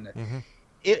know. And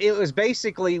it was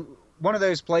basically one of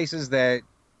those places that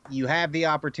you have the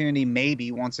opportunity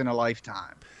maybe once in a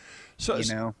lifetime. So,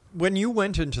 you know, when you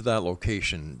went into that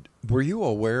location, were you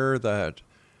aware that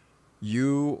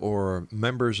you or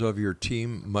members of your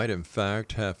team might in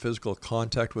fact have physical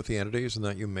contact with the entities and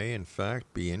that you may in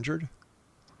fact be injured?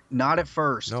 Not at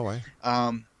first. No way.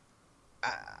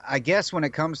 I guess when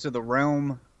it comes to the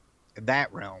realm,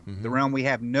 the realm we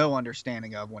have no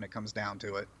understanding of when it comes down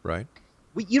to it. Right.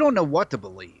 You don't know what to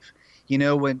believe. You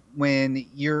know, when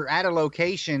you're at a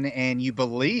location and you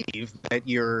believe that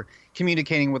you're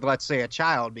communicating with, let's say, a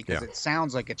child because it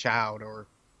sounds like a child, or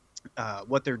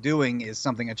what they're doing is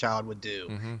something a child would do,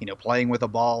 you know, playing with a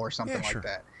ball or something like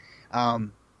that.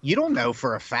 You don't know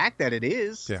for a fact that it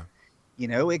is. Yeah. You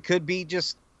know, it could be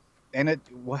just,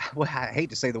 well, I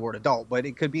hate to say the word adult, but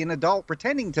it could be an adult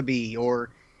pretending to be, or,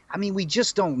 I mean, we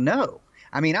just don't know.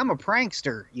 I mean, I'm a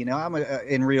prankster, you know,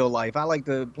 in real life. I like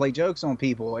to play jokes on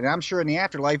people, and I'm sure in the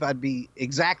afterlife I'd be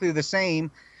exactly the same,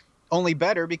 only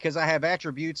better because I have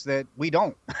attributes that we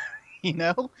don't, you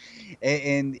know?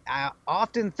 And I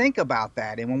often think about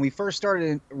that. And when we first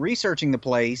started researching the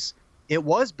place, it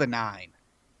was benign.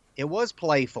 It was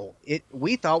playful.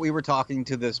 We thought we were talking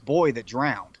to this boy that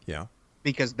drowned. Yeah.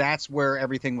 Because that's where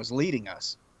everything was leading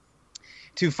us.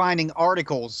 To finding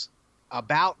articles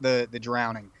about the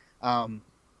drowning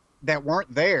that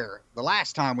weren't there the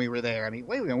last time we were there. I mean,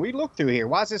 wait a minute, we looked through here.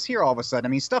 Why is this here all of a sudden? I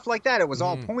mean, stuff like that. It was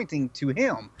all pointing to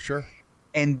him. Sure.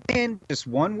 And then just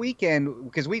one weekend,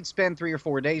 because we'd spend 3 or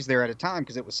 4 days there at a time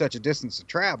because it was such a distance to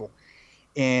travel.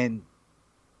 And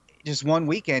just one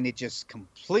weekend, it just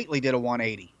completely did a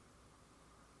 180.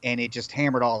 And it just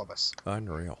hammered all of us.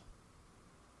 Unreal.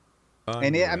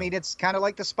 And I mean, it's kind of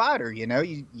like the spider, you know,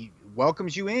 you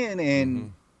welcomes you in,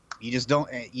 and you just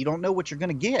don't know what you're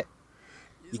going to get.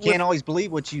 You can't always believe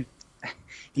what you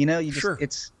know, you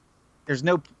just, there's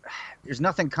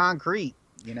nothing concrete,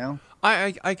 you know?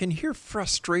 I can hear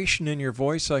frustration in your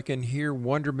voice. I can hear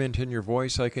wonderment in your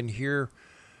voice. I can hear,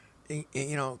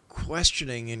 you know,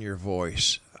 questioning in your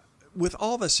voice. With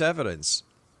all this evidence,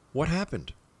 what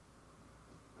happened?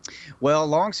 Well,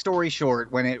 long story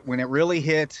short, when it really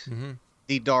hit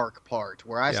the dark part,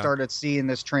 where I started seeing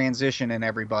this transition in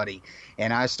everybody,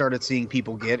 and I started seeing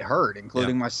people get hurt,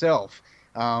 including myself,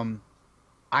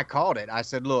 I called it. I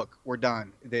said, look, we're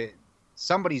done.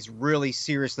 Somebody's really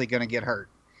seriously going to get hurt.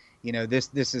 You know, this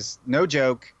is no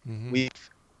joke.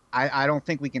 I don't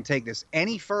think we can take this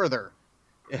any further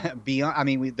beyond. I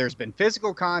mean, there's been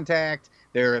physical contact.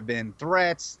 There have been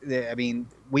threats. I mean,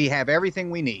 we have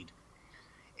everything we need.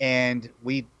 And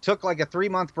we took like a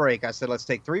 3-month break. I said, let's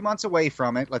take 3 months away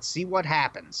from it. Let's see what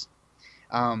happens.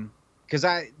 Because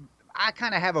I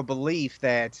kind of have a belief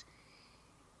that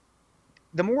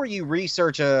the more you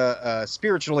research a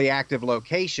spiritually active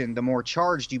location, the more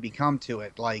charged you become to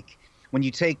it. Like when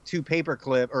you take a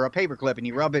paperclip and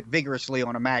you rub it vigorously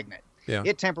on a magnet,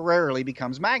 it temporarily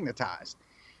becomes magnetized.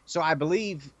 So I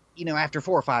believe, after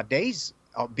 4 or 5 days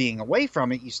of being away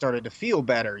from it, you started to feel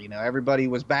better. Everybody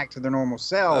was back to their normal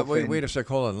self. Wait a sec.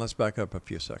 Hold on. Let's back up a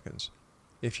few seconds.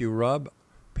 If you rub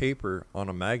paper on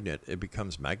a magnet, it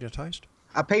becomes magnetized?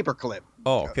 A paperclip.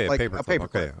 Oh, okay. Like a paperclip.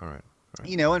 Okay. All right.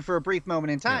 And for a brief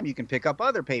moment in time, you can pick up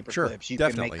other paper clips. You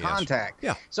can make contact.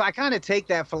 Yes. Yeah. So I kind of take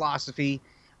that philosophy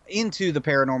into the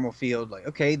paranormal field. Like,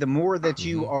 okay, the more that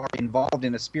you are involved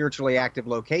in a spiritually active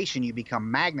location, you become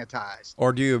magnetized.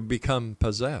 Or do you become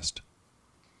possessed?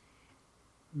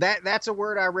 That's a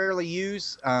word I rarely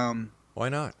use. Why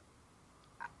not?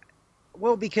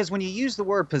 Well, because when you use the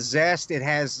word possessed, it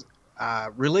has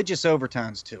religious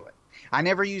overtones to it. I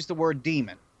never use the word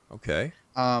demon. Okay.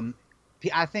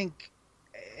 I think,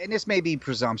 and this may be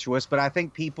presumptuous, but I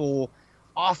think people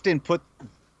often put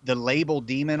the label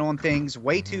demon on things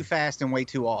way too fast and way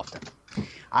too often.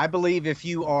 I believe if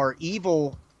you are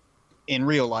evil in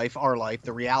real life, our life,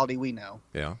 the reality we know,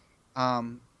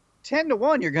 10 to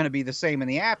 1, you're going to be the same in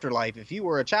the afterlife. If you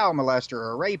were a child molester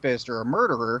or a rapist or a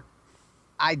murderer,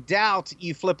 I doubt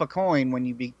you flip a coin when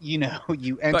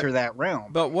you enter that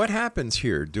realm. But what happens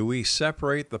here? Do we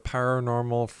separate the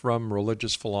paranormal from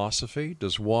religious philosophy?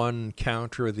 Does one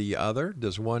counter the other?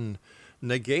 Does one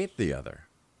negate the other?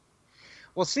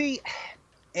 Well, see,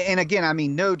 and again, I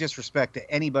mean, no disrespect to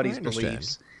anybody's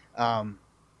beliefs.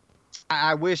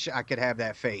 I wish I could have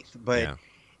that faith, but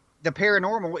the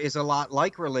paranormal is a lot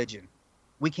like religion.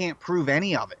 We can't prove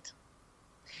any of it.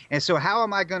 And so how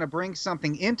am I going to bring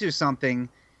something into something?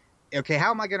 Okay,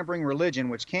 how am I going to bring religion,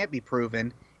 which can't be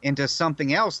proven, into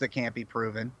something else that can't be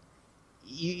proven?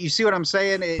 You see what I'm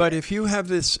saying? But if you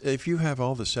have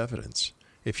all this evidence,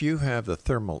 if you have the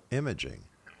thermal imaging,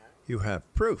 you have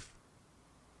proof,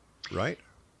 right?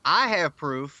 I have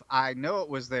proof. I know it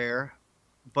was there,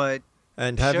 but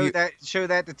and show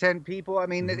that to 10 people. I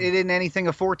mean, it isn't anything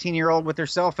a 14-year-old with their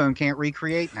cell phone can't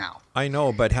recreate now. I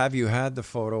know, but have you had the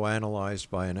photo analyzed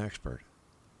by an expert?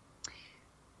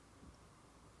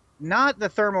 Not the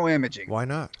thermal imaging. Why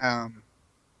not? I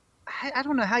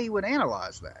don't know how you would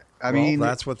analyze that. I mean,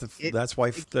 that's why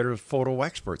there are photo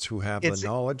experts who have the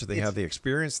knowledge, they have the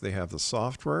experience, they have the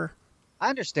software. I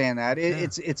understand that.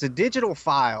 It's a digital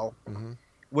file.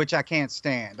 Which I can't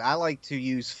stand. I like to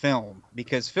use film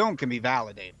because film can be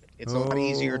validated. It's a lot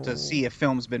easier to see if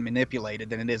film's been manipulated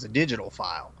than it is a digital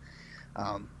file.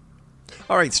 All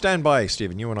right, stand by,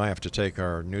 Stephen. You and I have to take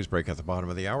our news break at the bottom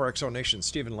of the hour. XO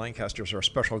Stephen Lancaster is our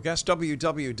special guest.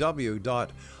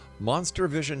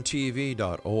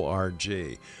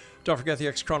 www.monstervisiontv.org. Don't forget the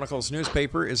X Chronicles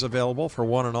newspaper is available for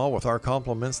one and all with our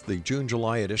compliments, the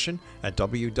June-July edition at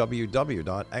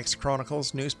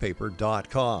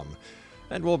www.xchroniclesnewspaper.com.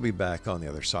 And we'll be back on the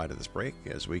other side of this break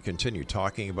as we continue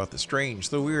talking about the strange,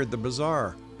 the weird, the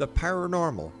bizarre, the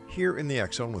paranormal here in the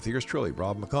X Zone with yours truly,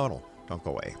 Rob McConnell. Don't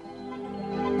go away.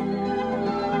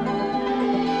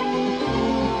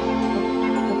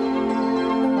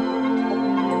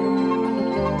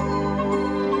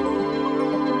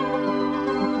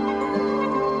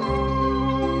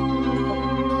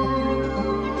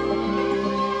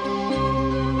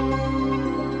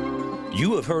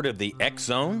 You have heard of the X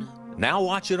Zone? Now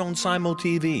watch it on Simul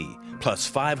TV, plus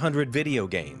 500 video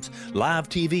games, live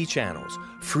TV channels,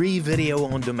 free video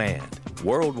on demand,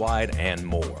 worldwide, and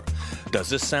more. Does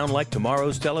this sound like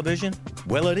tomorrow's television?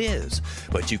 Well, it is,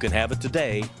 but you can have it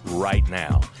today, right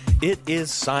now. It is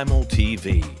Simul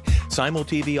TV. Simul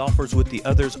TV offers what the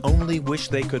others only wish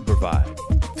they could provide.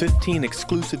 15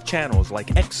 exclusive channels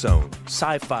like X Zone,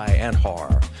 sci-fi, and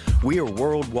horror. We are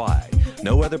worldwide.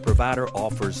 No other provider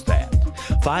offers that.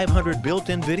 500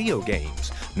 built-in video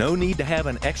games. No need to have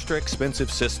an extra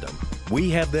expensive system. We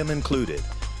have them included.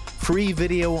 Free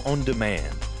video on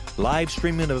demand. Live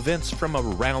streaming events from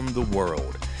around the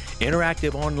world.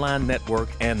 Interactive online network,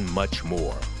 and much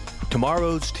more.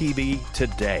 Tomorrow's TV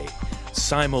today.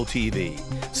 Simul TV.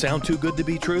 Sound too good to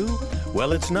be true?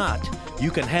 Well, it's not.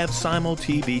 You can have Simul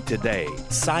TV today.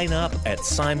 Sign up at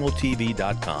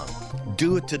simultv.com.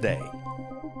 Do it today.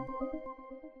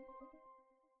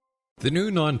 The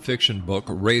new nonfiction book,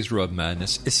 Razor of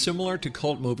Madness, is similar to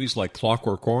cult movies like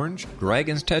Clockwork Orange,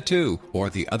 Dragon's Tattoo,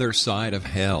 or The Other Side of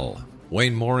Hell.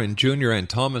 Wayne Morin Jr. and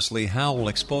Thomas Lee Howell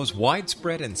expose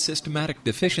widespread and systematic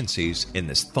deficiencies in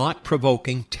this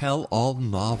thought-provoking tell-all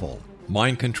novel.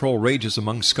 Mind control rages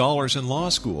among scholars in law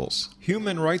schools.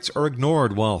 Human rights are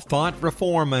ignored while thought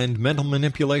reform and mental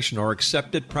manipulation are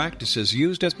accepted practices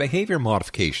used as behavior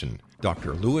modification.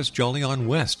 Dr. Louis Jolyon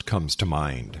West comes to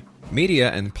mind.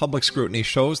 Media and public scrutiny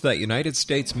shows that United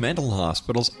States mental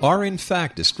hospitals are in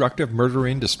fact destructive murder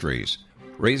industries.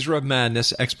 Razor of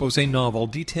Madness expose novel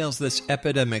details this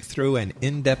epidemic through an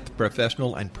in-depth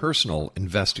professional and personal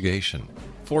investigation.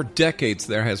 For decades,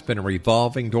 there has been a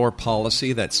revolving door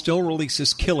policy that still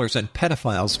releases killers and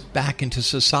pedophiles back into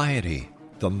society.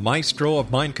 The maestro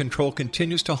of mind control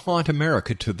continues to haunt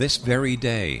America to this very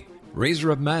day. Razor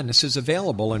of Madness is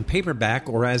available in paperback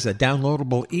or as a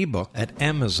downloadable ebook at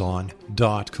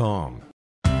Amazon.com.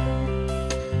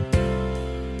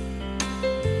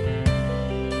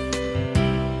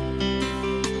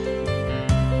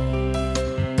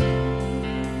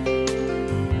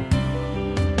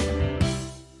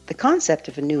 The concept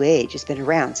of a new age has been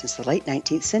around since the late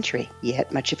 19th century,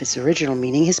 yet much of its original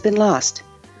meaning has been lost.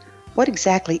 What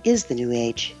exactly is the new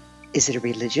age? Is it a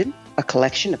religion, a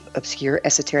collection of obscure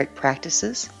esoteric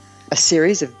practices, a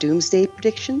series of doomsday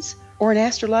predictions, or an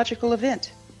astrological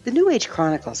event? The New Age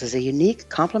Chronicles is a unique,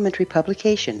 complementary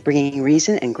publication bringing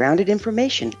reason and grounded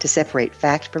information to separate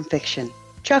fact from fiction.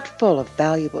 Chock full of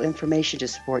valuable information to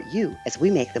support you as we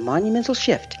make the monumental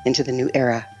shift into the new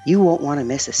era. You won't want to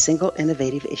miss a single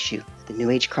innovative issue. The New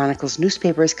Age Chronicles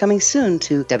newspaper is coming soon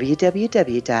to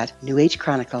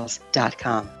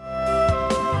www.newagechronicles.com.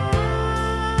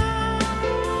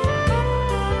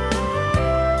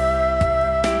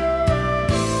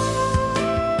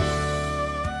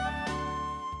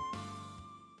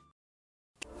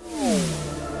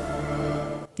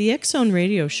 The X Zone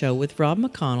Radio Show with Rob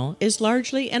McConnell is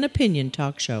largely an opinion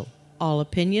talk show. All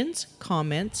opinions,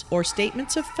 comments, or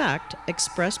statements of fact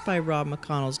expressed by Rob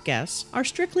McConnell's guests are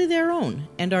strictly their own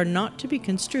and are not to be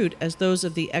construed as those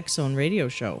of the X Zone Radio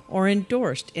Show or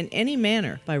endorsed in any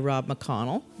manner by Rob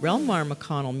McConnell, Relmar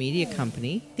McConnell Media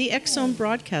Company, the X Zone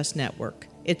Broadcast Network,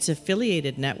 its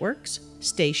affiliated networks,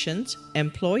 stations,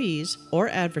 employees, or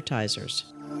advertisers.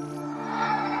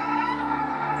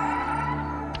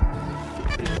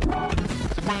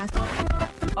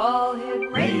 All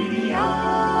Hit Radio.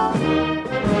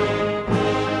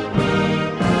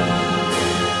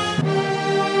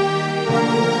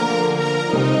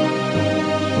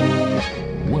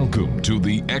 Welcome to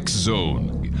the X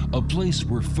Zone, a place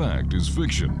where fact is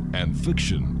fiction and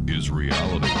fiction is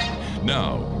reality.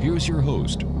 Now, here's your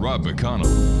host, Rob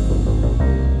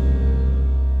McConnell.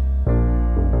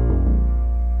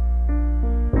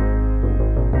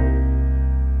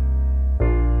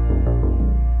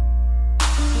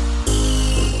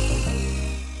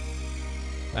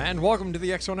 And welcome to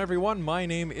the X Zone, everyone. My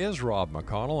name is Rob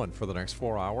McConnell, and for the next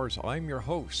 4 hours, I'm your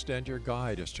host and your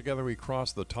guide as together we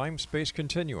cross the time-space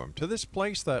continuum to this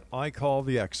place that I call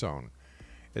the X Zone.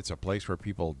 It's a place where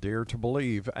people dare to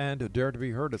believe and dare to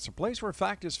be heard. It's a place where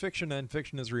fact is fiction and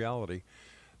fiction is reality.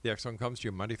 The X Zone comes to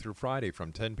you Monday through Friday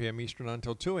from 10 p.m. Eastern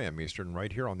until 2 a.m. Eastern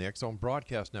right here on the X Zone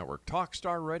Broadcast Network,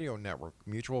 Talkstar Radio Network,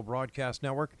 Mutual Broadcast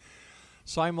Network,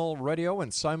 Simul Radio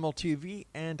and Simul TV,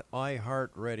 and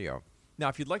iHeartRadio. Now,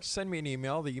 if you'd like to send me an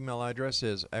email, the email address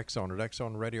is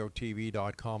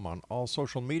xzone@xzoneradiotv.com on all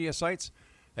social media sites,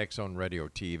 X-Zone Radio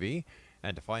TV.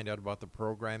 And to find out about the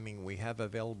programming we have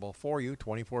available for you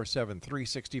 24/7,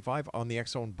 365 on the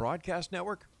X-Zone Broadcast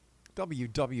Network,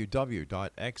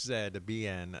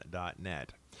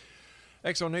 www.xzbn.net.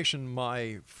 X-Zone Nation,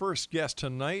 my first guest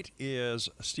tonight is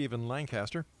Stephen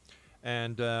Lancaster.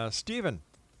 And Stephen,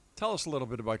 tell us a little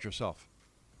bit about yourself.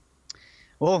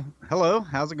 Well, hello.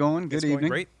 How's it going? Good evening.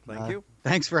 Great. Thank you.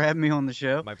 Thanks for having me on the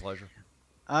show. My pleasure.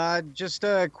 Just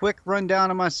a quick rundown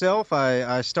of myself.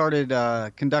 I started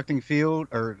conducting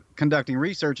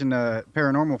research in the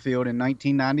paranormal field in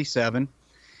 1997.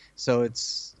 So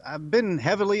I've been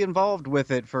heavily involved with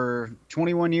it for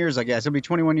 21 years, I guess. It'll be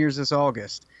 21 years this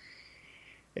August.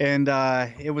 And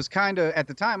it was kind of, at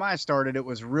the time I started, it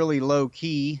was really low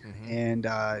key, and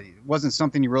it wasn't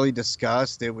something you really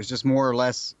discussed. It was just more or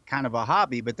less kind of a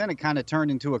hobby, but then it kind of turned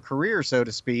into a career, so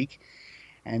to speak.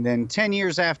 And then 10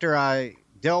 years after I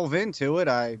delve into it,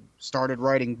 I started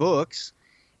writing books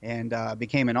and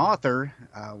became an author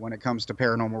when it comes to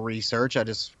paranormal research. I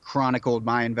just chronicled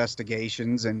my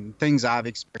investigations and things I've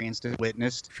experienced and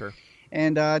witnessed. Sure.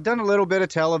 And done a little bit of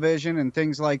television and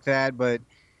things like that, but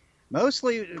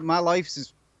mostly my life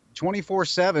is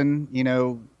 24/7,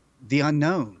 the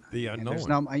unknown. The unknown. There's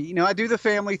no, I do the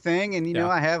family thing, and,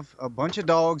 I have a bunch of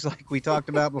dogs like we talked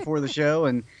about before the show,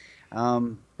 and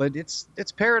but it's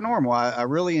paranormal. I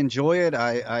really enjoy it.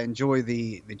 I enjoy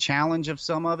the challenge of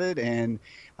some of it, and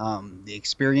the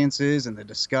experiences and the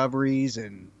discoveries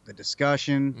and the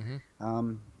discussion.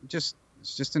 It's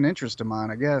just an interest of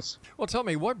mine, I guess. Well, tell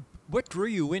me, what drew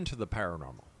you into the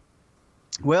paranormal?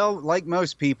 Well, like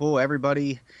most people,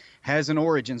 everybody has an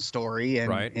origin story. And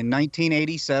Right. in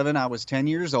 1987, I was 10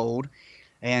 years old.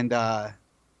 And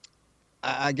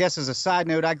I guess as a side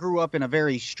note, I grew up in a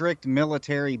very strict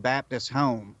military Baptist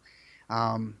home.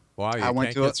 Wow, you I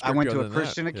went can't to get I went to stricter a than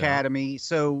Christian that. Yeah. academy.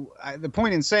 So the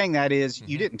point in saying that is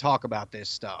you didn't talk about this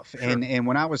stuff. Sure. And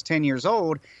when I was 10 years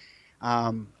old,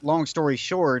 long story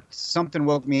short, something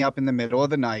woke me up in the middle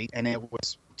of the night, and it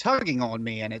was tugging on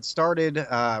me. And it started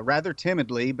rather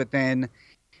timidly, but then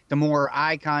the more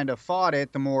I kind of fought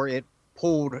it, the more it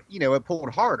pulled, it pulled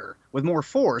harder with more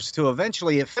force to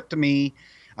eventually it flipped me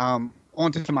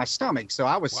onto my stomach. So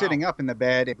I was sitting up in the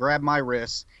bed, it grabbed my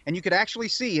wrists, and you could actually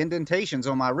see indentations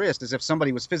on my wrist as if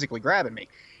somebody was physically grabbing me.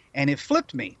 And it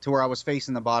flipped me to where I was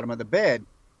facing the bottom of the bed.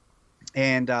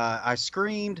 And I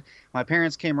screamed. My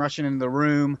parents came rushing into the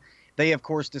room. They, of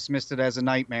course, dismissed it as a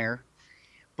nightmare.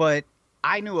 But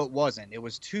I knew it wasn't. It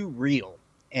was too real.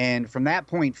 And from that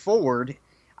point forward,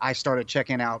 I started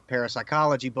checking out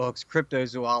parapsychology books,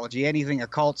 cryptozoology, anything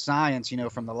occult science,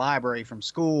 from the library, from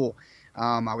school.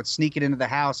 I would sneak it into the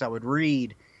house. I would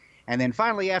read. And then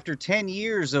finally, after 10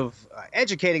 years of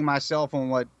educating myself on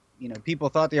what, people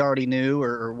thought they already knew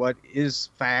or what is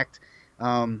fact,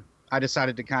 I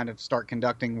decided to kind of start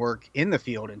conducting work in the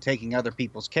field and taking other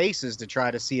people's cases to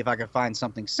try to see if I could find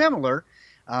something similar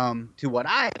to what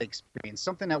I had experienced,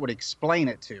 something that would explain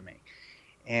it to me.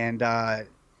 And a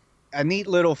neat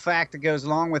little fact that goes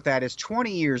along with that is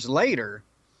 20 years later,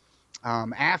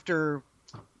 after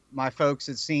my folks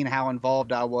had seen how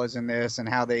involved I was in this and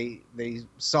how they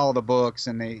saw the books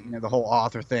and the whole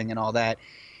author thing and all that,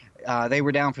 they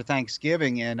were down for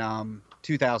Thanksgiving in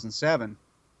 2007.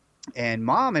 And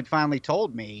Mom had finally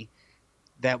told me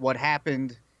that what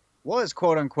happened was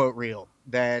quote unquote real,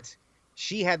 that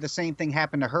she had the same thing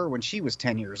happen to her when she was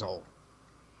 10 years old.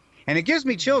 And it gives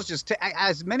me chills just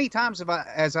as many times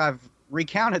as I've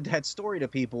recounted that story to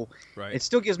people, Right. It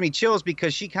still gives me chills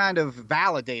because she kind of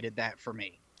validated that for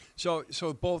me. So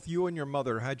both you and your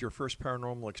mother had your first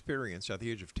paranormal experience at the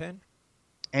age of 10?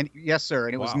 And yes, sir.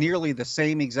 And it was Wow. nearly the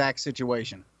same exact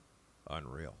situation.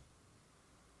 Unreal.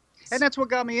 And that's what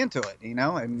got me into it,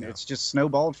 and it's just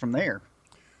snowballed from there.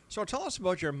 So tell us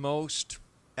about your most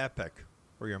epic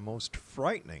or your most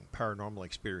frightening paranormal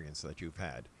experience that you've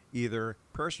had, either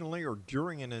personally or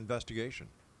during an investigation.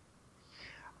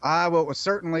 Well, it was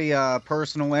certainly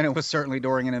personal, and it was certainly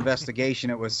during an investigation.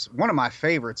 It was one of my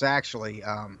favorites, actually.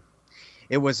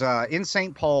 It was in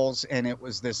St. Paul's, and it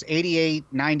was this 88,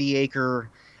 90-acre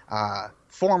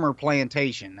former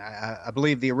plantation. I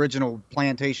believe the original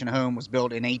plantation home was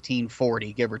built in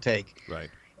 1840, give or take. Right.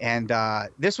 And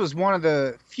this was one of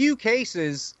the few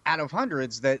cases out of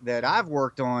hundreds that I've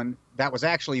worked on that was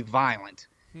actually violent.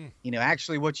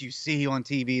 Actually what you see on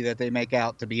TV that they make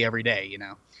out to be every day,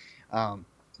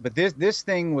 But this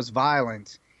thing was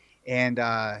violent, and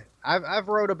I've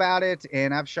wrote about it,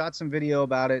 and I've shot some video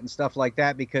about it and stuff like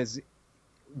that, because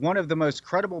one of the most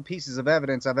credible pieces of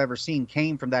evidence I've ever seen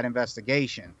came from that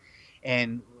investigation.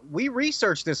 And we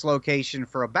researched this location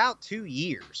for about 2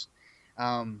 years.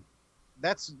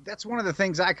 That's one of the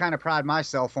things I kind of pride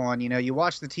myself on. You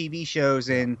watch the TV shows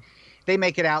and they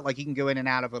make it out like you can go in and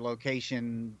out of a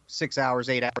location 6 hours,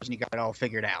 8 hours, and you got it all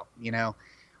figured out,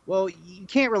 Well, you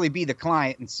can't really be the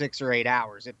client in 6 or 8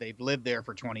 hours if they've lived there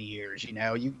for 20 years,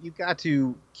 You've got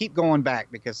to keep going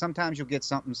back, because sometimes you'll get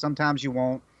something, sometimes you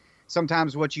won't.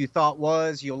 Sometimes what you thought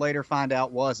was, you'll later find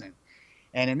out wasn't.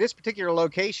 And in this particular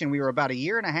location, we were about 1.5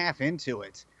 years into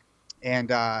it. And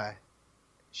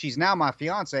she's now my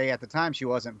fiance. At the time she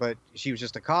wasn't, but she was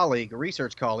just a colleague, a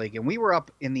research colleague. And we were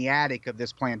up in the attic of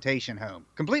this plantation home,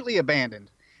 completely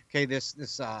abandoned. Okay,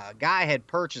 this guy had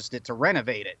purchased it to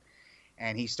renovate it.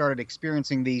 And he started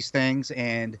experiencing these things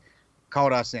and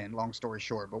called us in, long story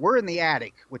short. But we're in the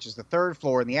attic, which is the 3rd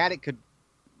floor, and the attic could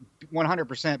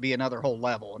 100% be another whole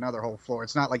level, another whole floor.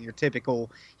 It's not like your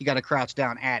typical, you got to crouch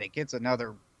down attic. It's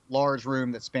another large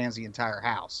room that spans the entire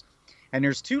house. And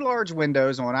there's 2 large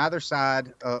windows on either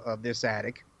side of this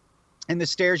attic, and the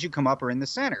stairs you come up are in the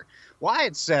center. Well, I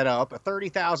had set up a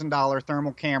 $30,000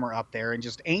 thermal camera up there and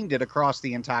just aimed it across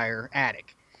the entire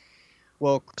attic.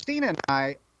 Well, Christina and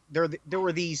I, there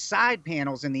were these side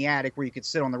panels in the attic where you could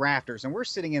sit on the rafters, and we're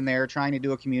sitting in there trying to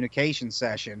do a communication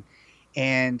session,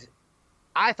 and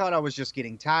I thought I was just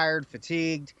getting tired,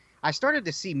 fatigued. I started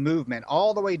to see movement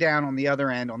all the way down on the other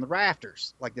end on the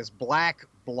rafters, like this black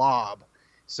blob,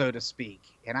 so to speak.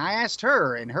 And I asked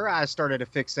her, and her eyes started to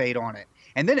fixate on it.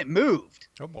 And then it moved.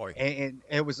 Oh, boy. And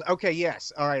it was, okay,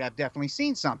 yes, all right, I've definitely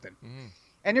seen something. Mm.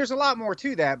 And there's a lot more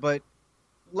to that, but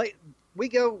we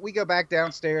go back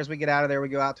downstairs. We get out of there. We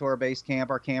go out to our base camp,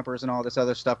 our campers, and all this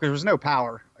other stuff. Because there was no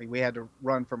power. We had to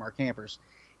run from our campers.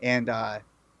 And I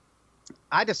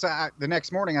decided the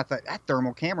next morning, I thought that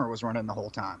thermal camera was running the whole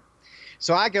time.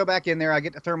 So I go back in there. I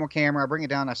get the thermal camera. I bring it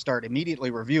down. I start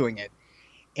immediately reviewing it.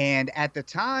 And at the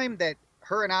time that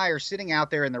her and I are sitting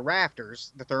out there in the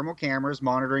rafters, the thermal camera is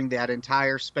monitoring that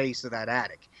entire space of that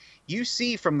attic. You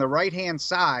see from the right-hand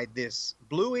side this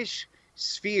bluish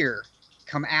sphere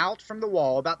come out from the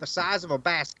wall about the size of a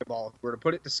basketball, if we were to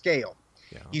put it to scale.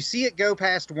 Yeah. You see it go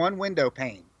past one window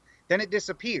pane. Then it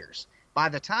disappears. By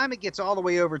the time it gets all the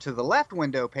way over to the left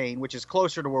window pane, which is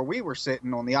closer to where we were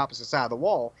sitting on the opposite side of the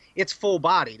wall, it's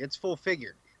full-bodied. It's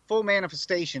full-figured. Full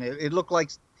manifestation. It looked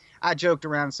like, I joked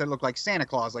around and said it looked like Santa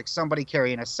Claus, like somebody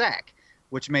carrying a sack,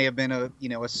 which may have been a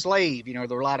slave. There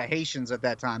were a lot of Haitians at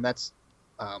that time. That's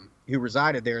who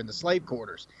resided there in the slave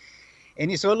quarters.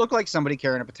 And so it looked like somebody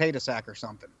carrying a potato sack or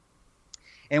something.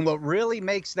 And what really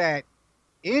makes that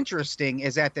interesting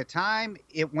is at the time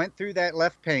it went through that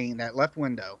left pane, that left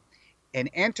window, and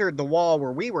entered the wall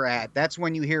where we were at, that's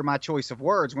when you hear my choice of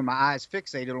words, when my eyes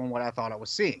fixated on what I thought I was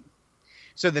seeing.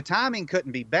 So the timing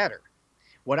couldn't be better.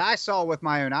 What I saw with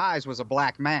my own eyes was a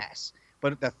black mass,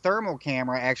 but the thermal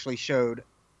camera actually showed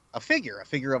a figure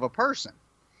of a person.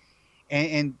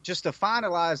 And just to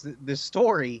finalize this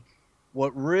story,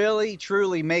 what really,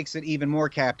 truly makes it even more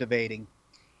captivating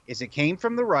is it came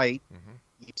from the right. Mm-hmm.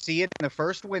 You see it in the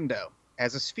first window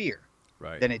as a sphere.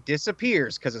 Right. Then it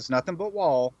disappears because it's nothing but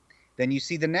wall. Then you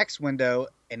see the next window,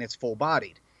 and it's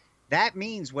full-bodied. That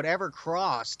means whatever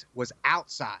crossed was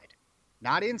outside,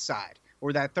 not inside,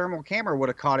 or that thermal camera would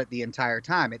have caught it the entire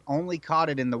time. It only caught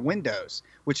it in the windows,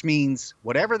 which means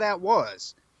whatever that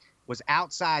was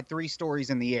outside 3 stories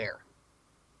in the air.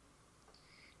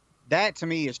 That, to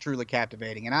me, is truly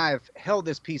captivating, and I have held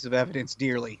this piece of evidence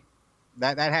dearly.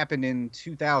 That happened in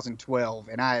 2012,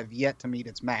 and I have yet to meet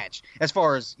its match, as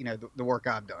far as the work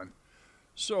I've done.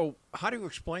 So how do you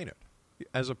explain it?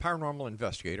 As a paranormal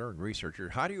investigator and researcher,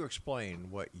 how do you explain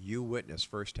what you witnessed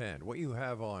firsthand, what you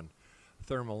have on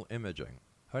thermal imaging?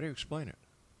 How do you explain it?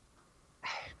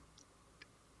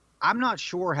 I'm not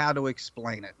sure how to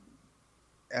explain it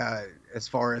as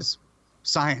far as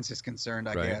science is concerned,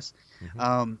 I guess.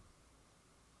 Mm-hmm.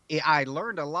 I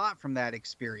learned a lot from that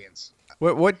experience.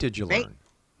 What did you learn?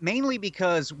 Mainly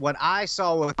because what I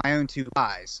saw with my own 2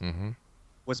 eyes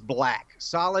was black,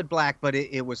 solid black, but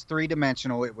it was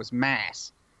 3-dimensional. It was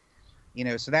mass.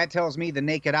 So that tells me the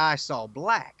naked eye saw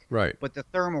black. Right. But the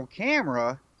thermal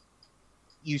camera,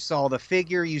 you saw the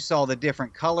figure, you saw the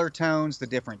different color tones, the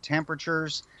different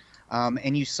temperatures,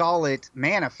 and you saw it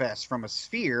manifest from a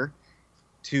sphere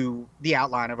to the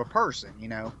outline of a person,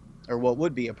 or what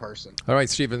would be a person. All right,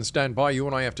 Stephen, stand by. You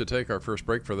and I have to take our first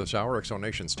break for this hour.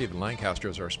 Exonation Stephen Lancaster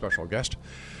is our special guest.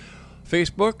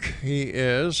 Facebook, he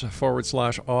is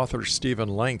 /author Stephen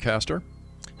Lancaster.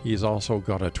 He's also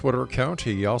got a Twitter account.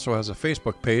 He also has a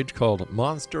Facebook page called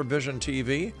Monster Vision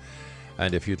TV.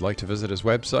 And if you'd like to visit his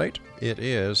website, it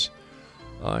is,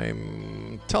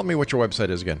 tell me what your website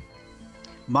is again.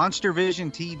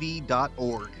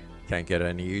 monstervisiontv.org. Can't get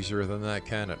any easier than that,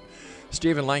 can it?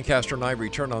 Stephen Lancaster and I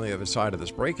return on the other side of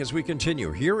this break as we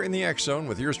continue here in the X Zone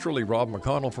with yours truly, Rob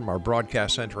McConnell, from our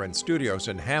broadcast center and studios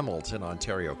in Hamilton,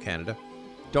 Ontario, Canada.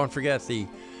 Don't forget, the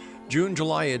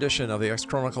June-July edition of the X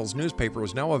Chronicles newspaper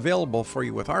is now available for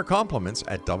you with our compliments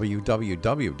at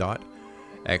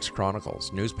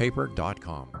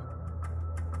www.xchroniclesnewspaper.com.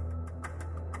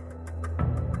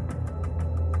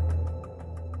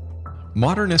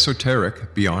 Modern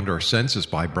Esoteric, Beyond Our Senses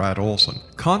by Brad Olson,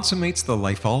 consummates the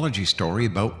lifeology story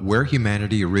about where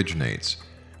humanity originates.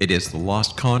 It is the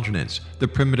lost continents, the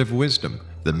primitive wisdom,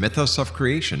 the mythos of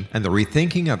creation, and the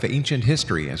rethinking of ancient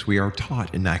history as we are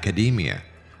taught in academia.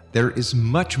 There is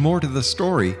much more to the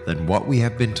story than what we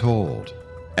have been told.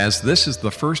 As this is the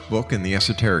first book in the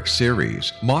Esoteric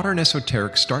series, Modern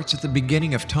Esoteric starts at the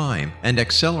beginning of time and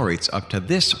accelerates up to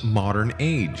this modern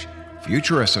age.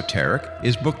 Future Esoteric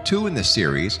is book 2 in the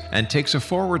series and takes a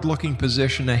forward-looking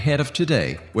position ahead of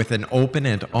today with an open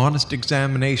and honest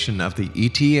examination of the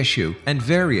ET issue and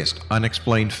various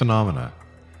unexplained phenomena.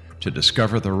 To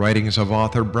discover the writings of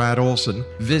author Brad Olson,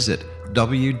 visit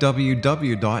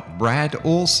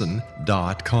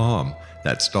www.bradolson.com.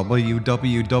 That's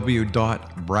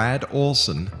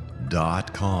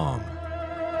www.bradolson.com.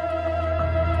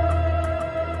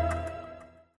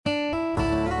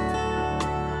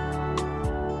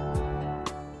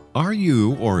 Are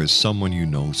you or is someone you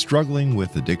know struggling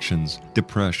with addictions,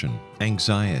 depression,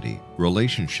 anxiety,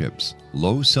 relationships,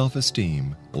 low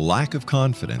self-esteem, lack of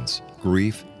confidence,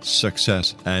 grief,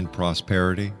 success, and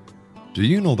prosperity? Do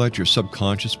you know that your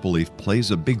subconscious belief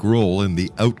plays a big role in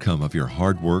the outcome of your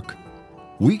hard work?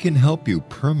 We can help you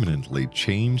permanently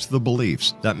change the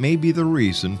beliefs that may be the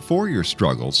reason for your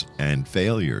struggles and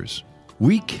failures.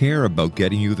 We care about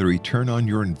getting you the return on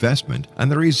your investment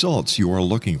and the results you are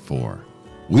looking for.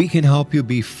 We can help you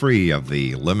be free of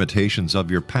the limitations of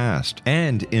your past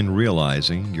and in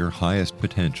realizing your highest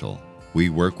potential. We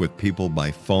work with people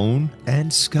by phone and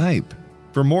Skype.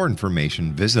 For more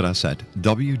information, visit us at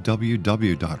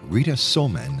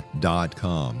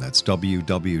www.ritasoman.com. That's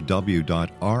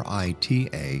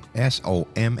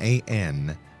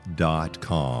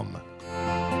www.ritasoman.com.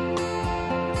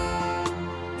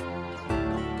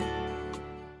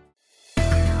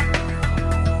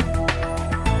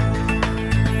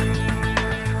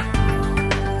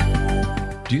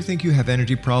 Do you think you have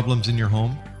energy problems in your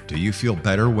home? Do you feel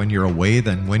better when you're away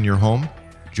than when you're home?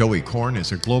 Joey Korn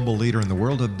is a global leader in the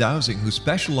world of dowsing who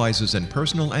specializes in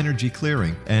personal energy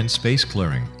clearing and space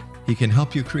clearing. He can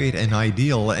help you create an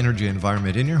ideal energy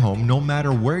environment in your home no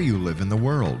matter where you live in the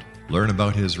world. Learn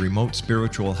about his remote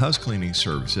spiritual house cleaning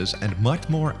services and much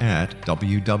more at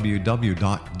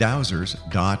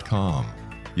www.dowsers.com.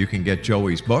 You can get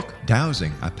Joey's book,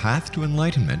 Dowsing, A Path to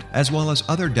Enlightenment, as well as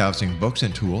other dowsing books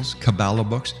and tools, Kabbalah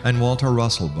books, and Walter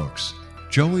Russell books.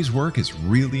 Joey's work is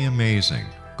really amazing.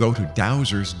 Go to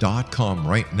dowsers.com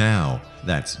right now.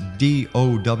 That's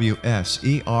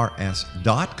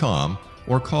DOWSERS.com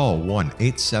or call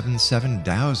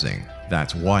 1-877-DOWSING.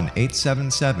 That's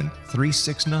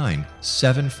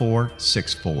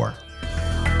 1-877-369-7464.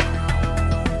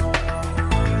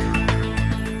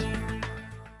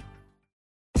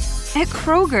 At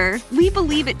Kroger, we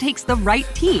believe it takes the right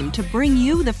team to bring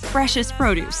you the freshest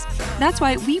produce. That's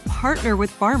why we partner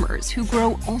with farmers who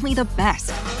grow only the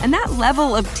best. And that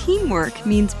level of teamwork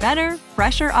means better,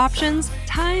 fresher options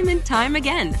time and time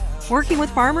again. Working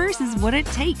with farmers is what it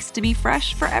takes to be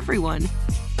fresh for everyone.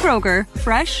 Kroger,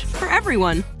 fresh for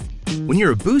everyone. When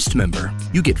you're a Boost member,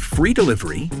 you get free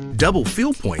delivery, double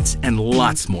fuel points, and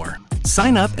lots more.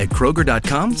 Sign up at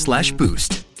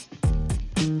Kroger.com/boost.